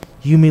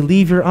 You may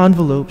leave your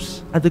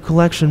envelopes at the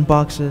collection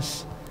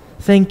boxes.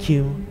 Thank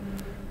you.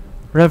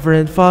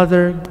 Reverend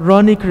Father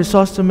Ronnie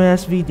Chrysostome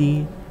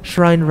SVD,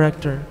 Shrine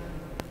Rector.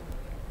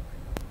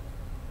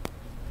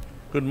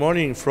 Good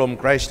morning from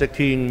Christ the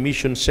King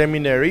Mission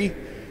Seminary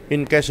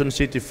in Quezon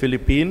City,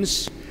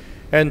 Philippines,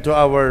 and to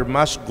our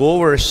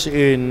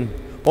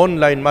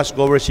online mass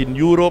goers in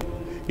Europe,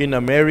 in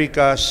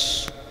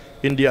Americas,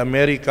 in the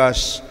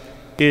Americas,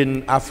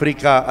 in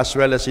Africa, as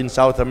well as in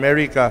South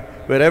America,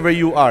 wherever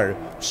you are,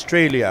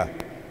 Australia,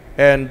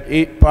 and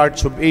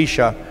parts of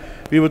Asia,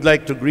 we would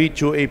like to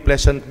greet you a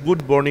pleasant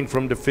good morning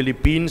from the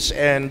Philippines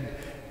and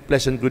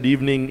pleasant good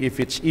evening if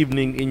it's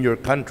evening in your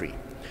country.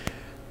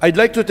 I'd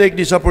like to take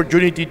this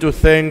opportunity to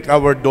thank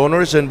our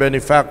donors and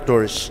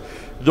benefactors,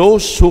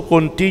 those who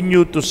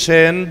continue to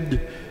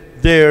send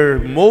their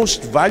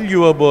most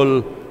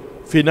valuable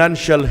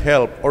financial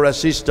help or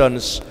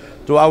assistance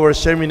to our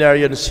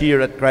seminarians here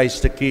at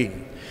Christ the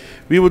King.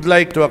 We would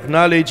like to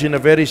acknowledge in a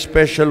very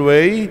special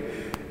way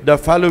the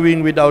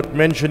following without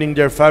mentioning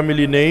their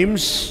family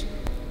names: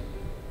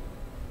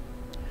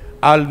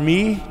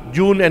 Almi,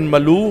 June and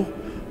Malu,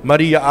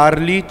 Maria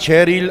Arlie,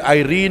 Cheryl,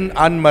 Irene,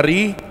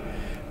 Anne-Marie,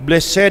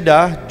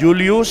 Blesseda,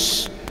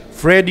 Julius,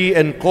 Freddie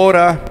and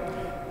Cora,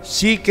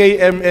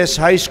 CKMS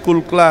High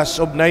School Class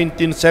of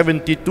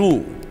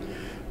 1972,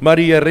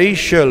 Maria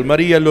Rachel,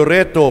 Maria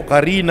Loreto,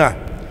 Karina,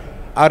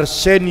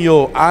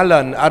 Arsenio,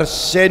 Alan,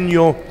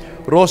 Arsenio,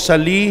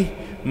 Rosalie,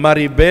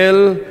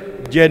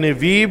 Maribel,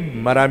 Genevieve,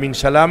 maraming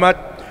salamat,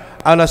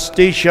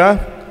 Anastasia,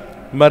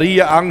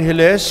 Maria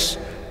Angeles,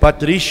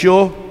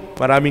 Patricio,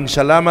 maraming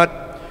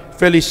salamat,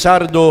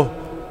 Felizardo,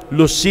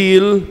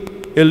 Lucille,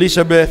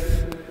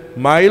 Elizabeth,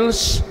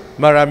 Miles,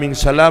 maraming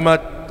salamat,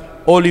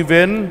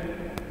 Oliven,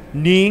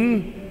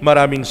 Ning,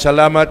 maraming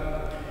salamat,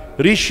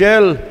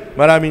 Richelle,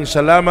 maraming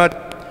salamat,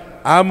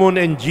 Amon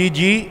and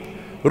Gigi,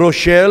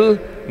 Rochelle,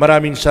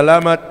 maraming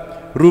salamat,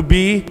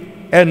 Ruby,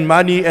 and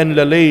Manny and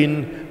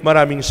Lalaine,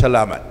 maraming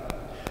salamat.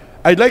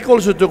 I'd like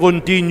also to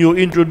continue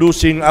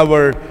introducing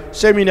our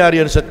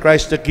seminarians at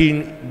Christ the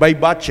King by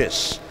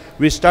batches.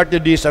 We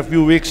started this a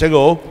few weeks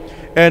ago,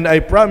 and I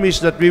promise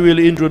that we will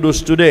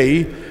introduce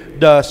today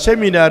the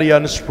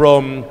seminarians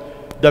from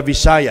the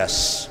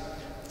Visayas,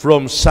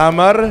 from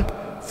Samar,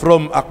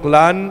 from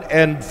Aklan,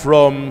 and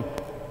from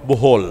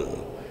Bohol.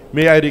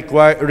 May I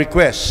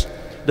request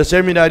the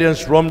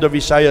seminarians from the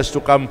Visayas to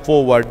come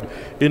forward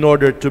in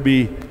order to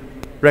be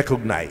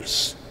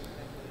recognized.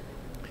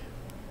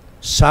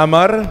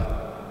 Samar,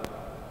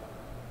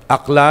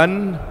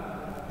 Aklan,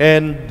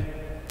 and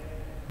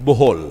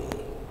Bohol.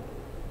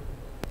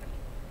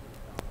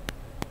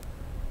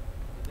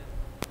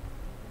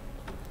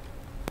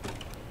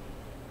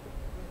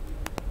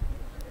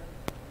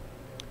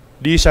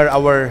 These are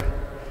our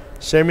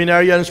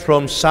seminarians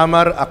from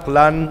Samar,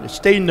 Aklan.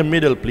 Stay in the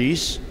middle,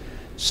 please.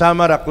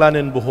 Samar, Aklan,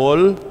 and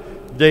Bohol.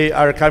 They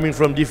are coming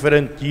from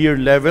different year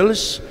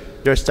levels.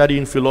 They're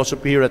studying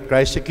philosophy here at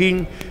Christ the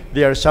King.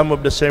 They are some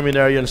of the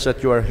seminarians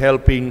that you are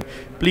helping.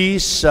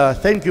 Please,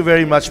 thank you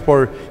very much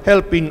for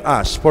helping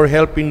us, for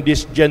helping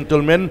these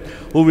gentlemen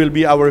who will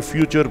be our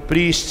future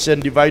priests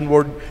and divine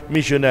word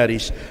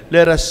missionaries.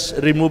 Let us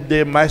remove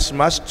the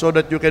mask so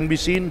that you can be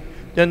seen.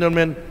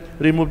 Gentlemen,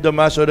 remove the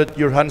mask so that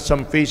your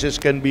handsome faces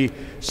can be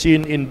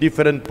seen in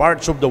different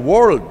parts of the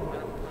world.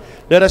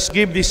 Let us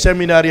give these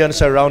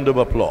seminarians a round of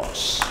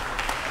applause.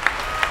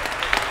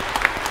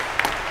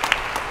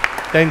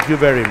 Thank you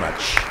very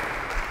much.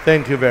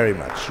 Thank you very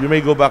much. You may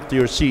go back to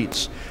your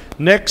seats.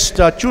 Next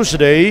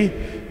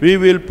Tuesday, we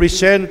will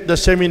present the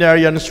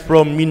seminarians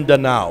from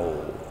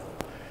Mindanao,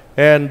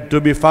 and to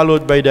be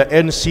followed by the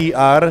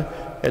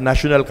NCR, a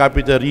National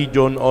Capital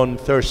Region, on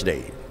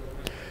Thursday.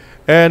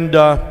 And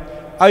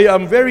I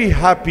am very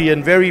happy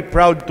and very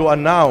proud to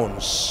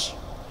announce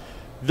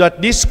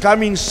that this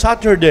coming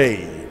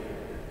Saturday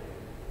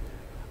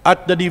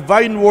at the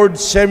Divine Word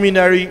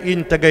Seminary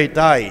in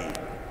Tagaytay,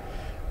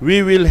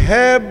 we will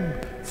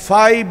have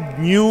 5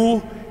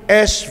 new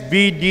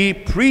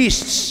SVD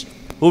priests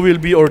who will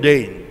be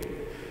ordained.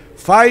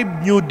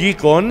 5 new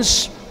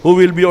deacons who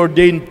will be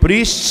ordained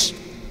priests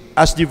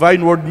as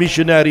Divine Word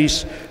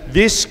missionaries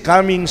this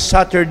coming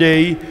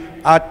Saturday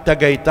at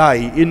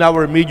Tagaytay in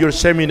our major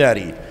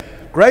seminary.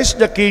 Christ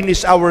the King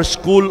is our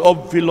school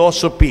of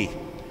philosophy.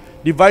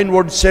 Divine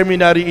Word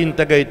Seminary in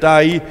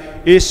Tagaytay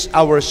is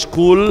our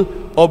school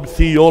of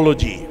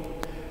theology.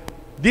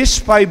 These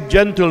 5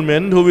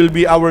 gentlemen who will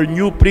be our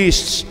new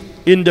priests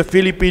in the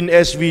Philippine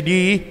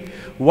SVD,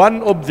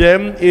 one of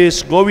them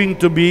is going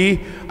to be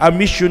a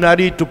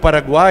missionary to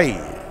Paraguay.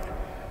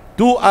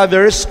 2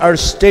 others are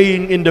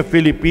staying in the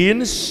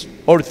Philippines,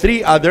 or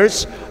 3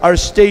 others are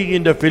staying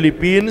in the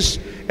Philippines,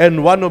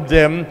 and one of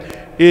them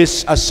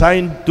is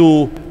assigned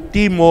to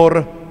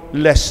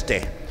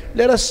Timor-Leste.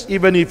 Let us,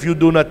 even if you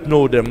do not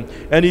know them,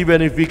 and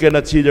even if we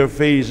cannot see their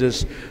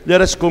faces,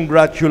 let us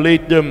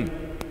congratulate them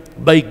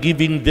by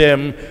giving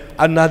them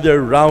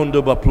another round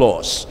of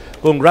applause.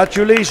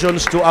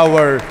 Congratulations to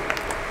our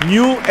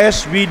new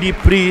SVD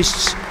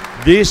priests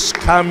this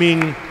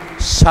coming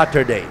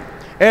Saturday.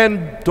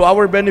 And to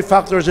our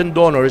benefactors and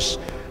donors,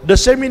 the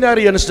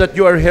seminarians that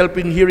you are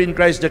helping here in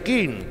Christ the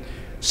King,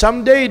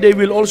 someday they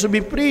will also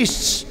be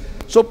priests.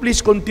 So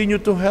please continue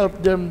to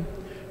help them.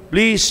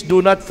 Please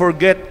do not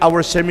forget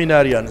our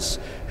seminarians.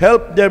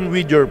 Help them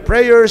with your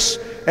prayers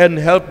and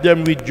help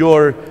them with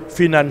your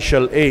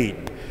financial aid.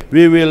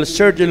 We will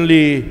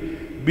certainly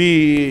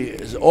be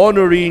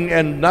honoring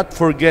and not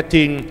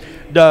forgetting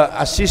the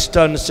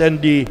assistance and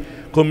the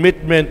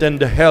commitment and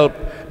the help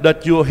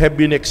that you have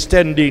been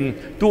extending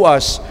to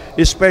us,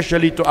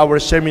 especially to our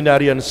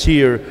seminarians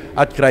here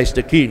at Christ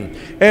the King.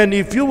 And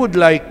if you would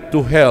like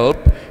to help,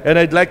 and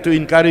I'd like to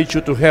encourage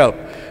you to help,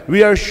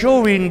 we are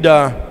showing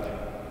the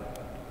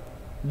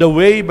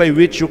way by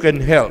which you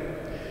can help.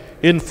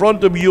 In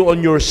front of you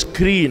on your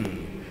screen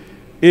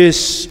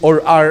is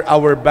or are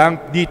our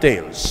bank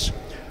details.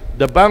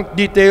 The bank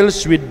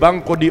details with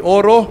Banco de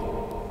Oro,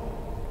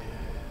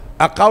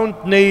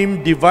 account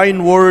name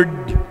Divine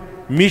Word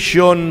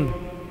Mission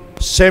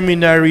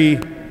Seminary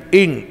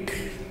Inc.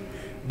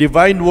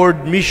 Divine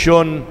Word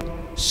Mission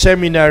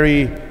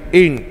Seminary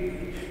Inc.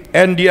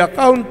 And the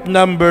account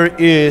number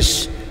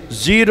is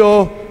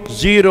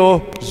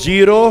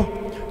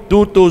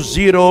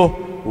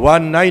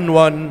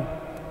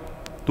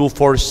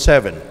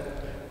 000220191-247.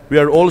 We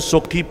are also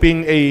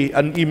keeping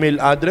an email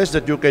address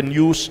that you can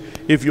use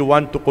if you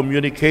want to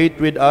communicate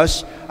with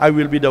us. I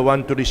will be the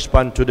one to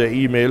respond to the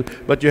email,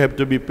 but you have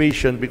to be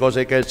patient because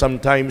I can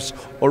sometimes,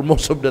 or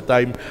most of the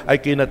time, I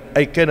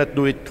cannot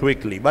do it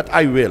quickly, but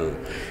I will.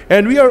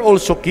 And we are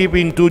also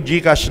keeping 2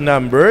 GCash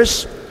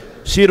numbers,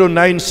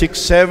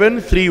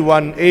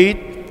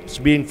 0967-318, it's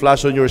being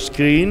flashed on your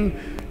screen,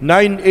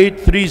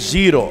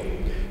 9830.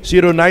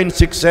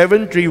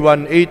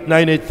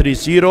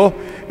 0967-318-9830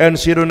 and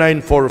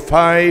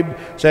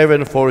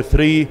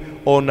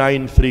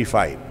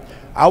 0945-743-0935.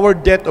 Our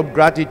debt of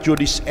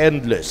gratitude is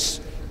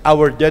endless.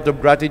 Our debt of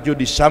gratitude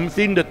is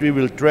something that we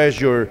will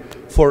treasure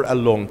for a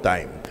long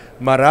time.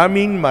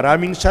 Maraming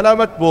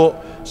salamat po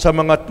sa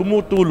mga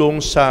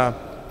tumutulong sa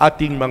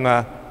ating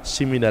mga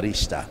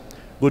seminarista.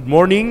 Good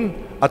morning,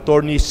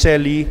 Attorney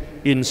Selly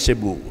in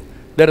Cebu.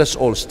 Let us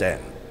all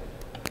stand.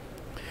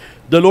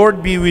 The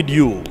Lord be with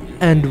you.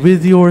 And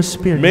with your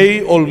spirit.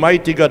 May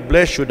Almighty God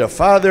bless you, the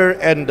Father,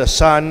 and the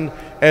Son,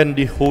 and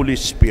the Holy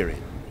Spirit.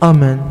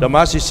 Amen. The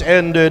Mass is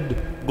ended.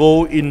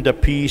 Go in the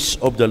peace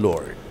of the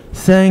Lord.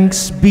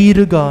 Thanks be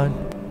to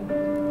God.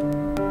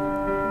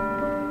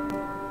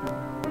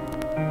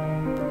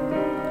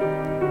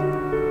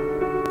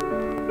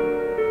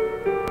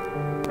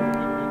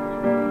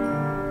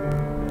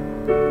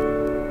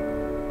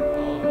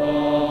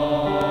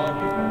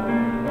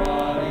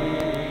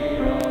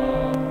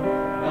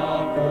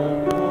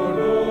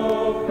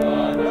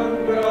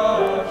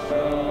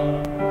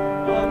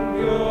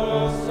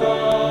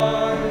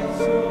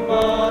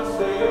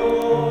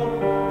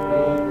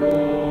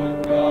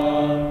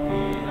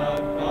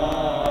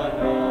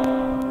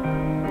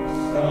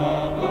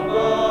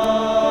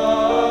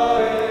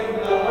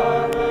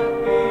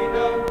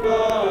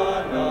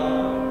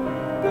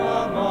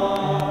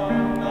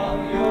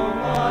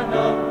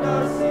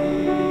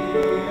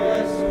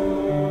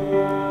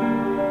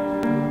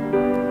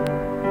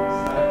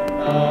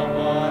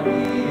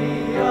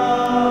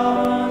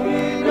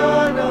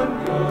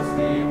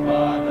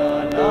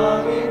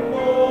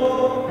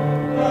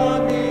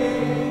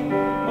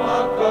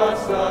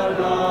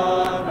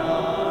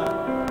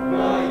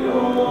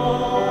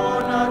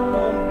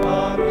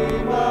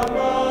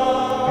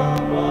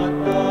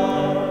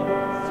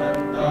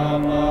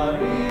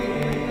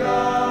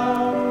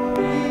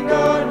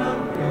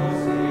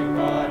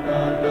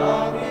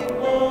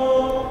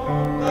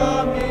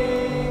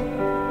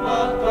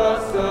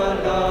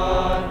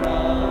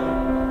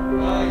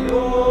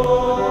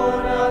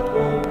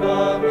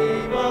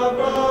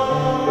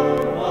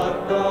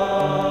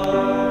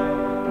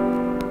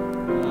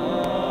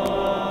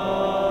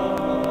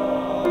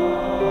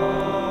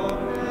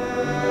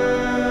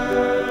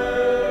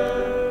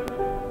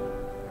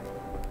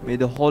 May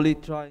the Holy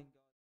Trinity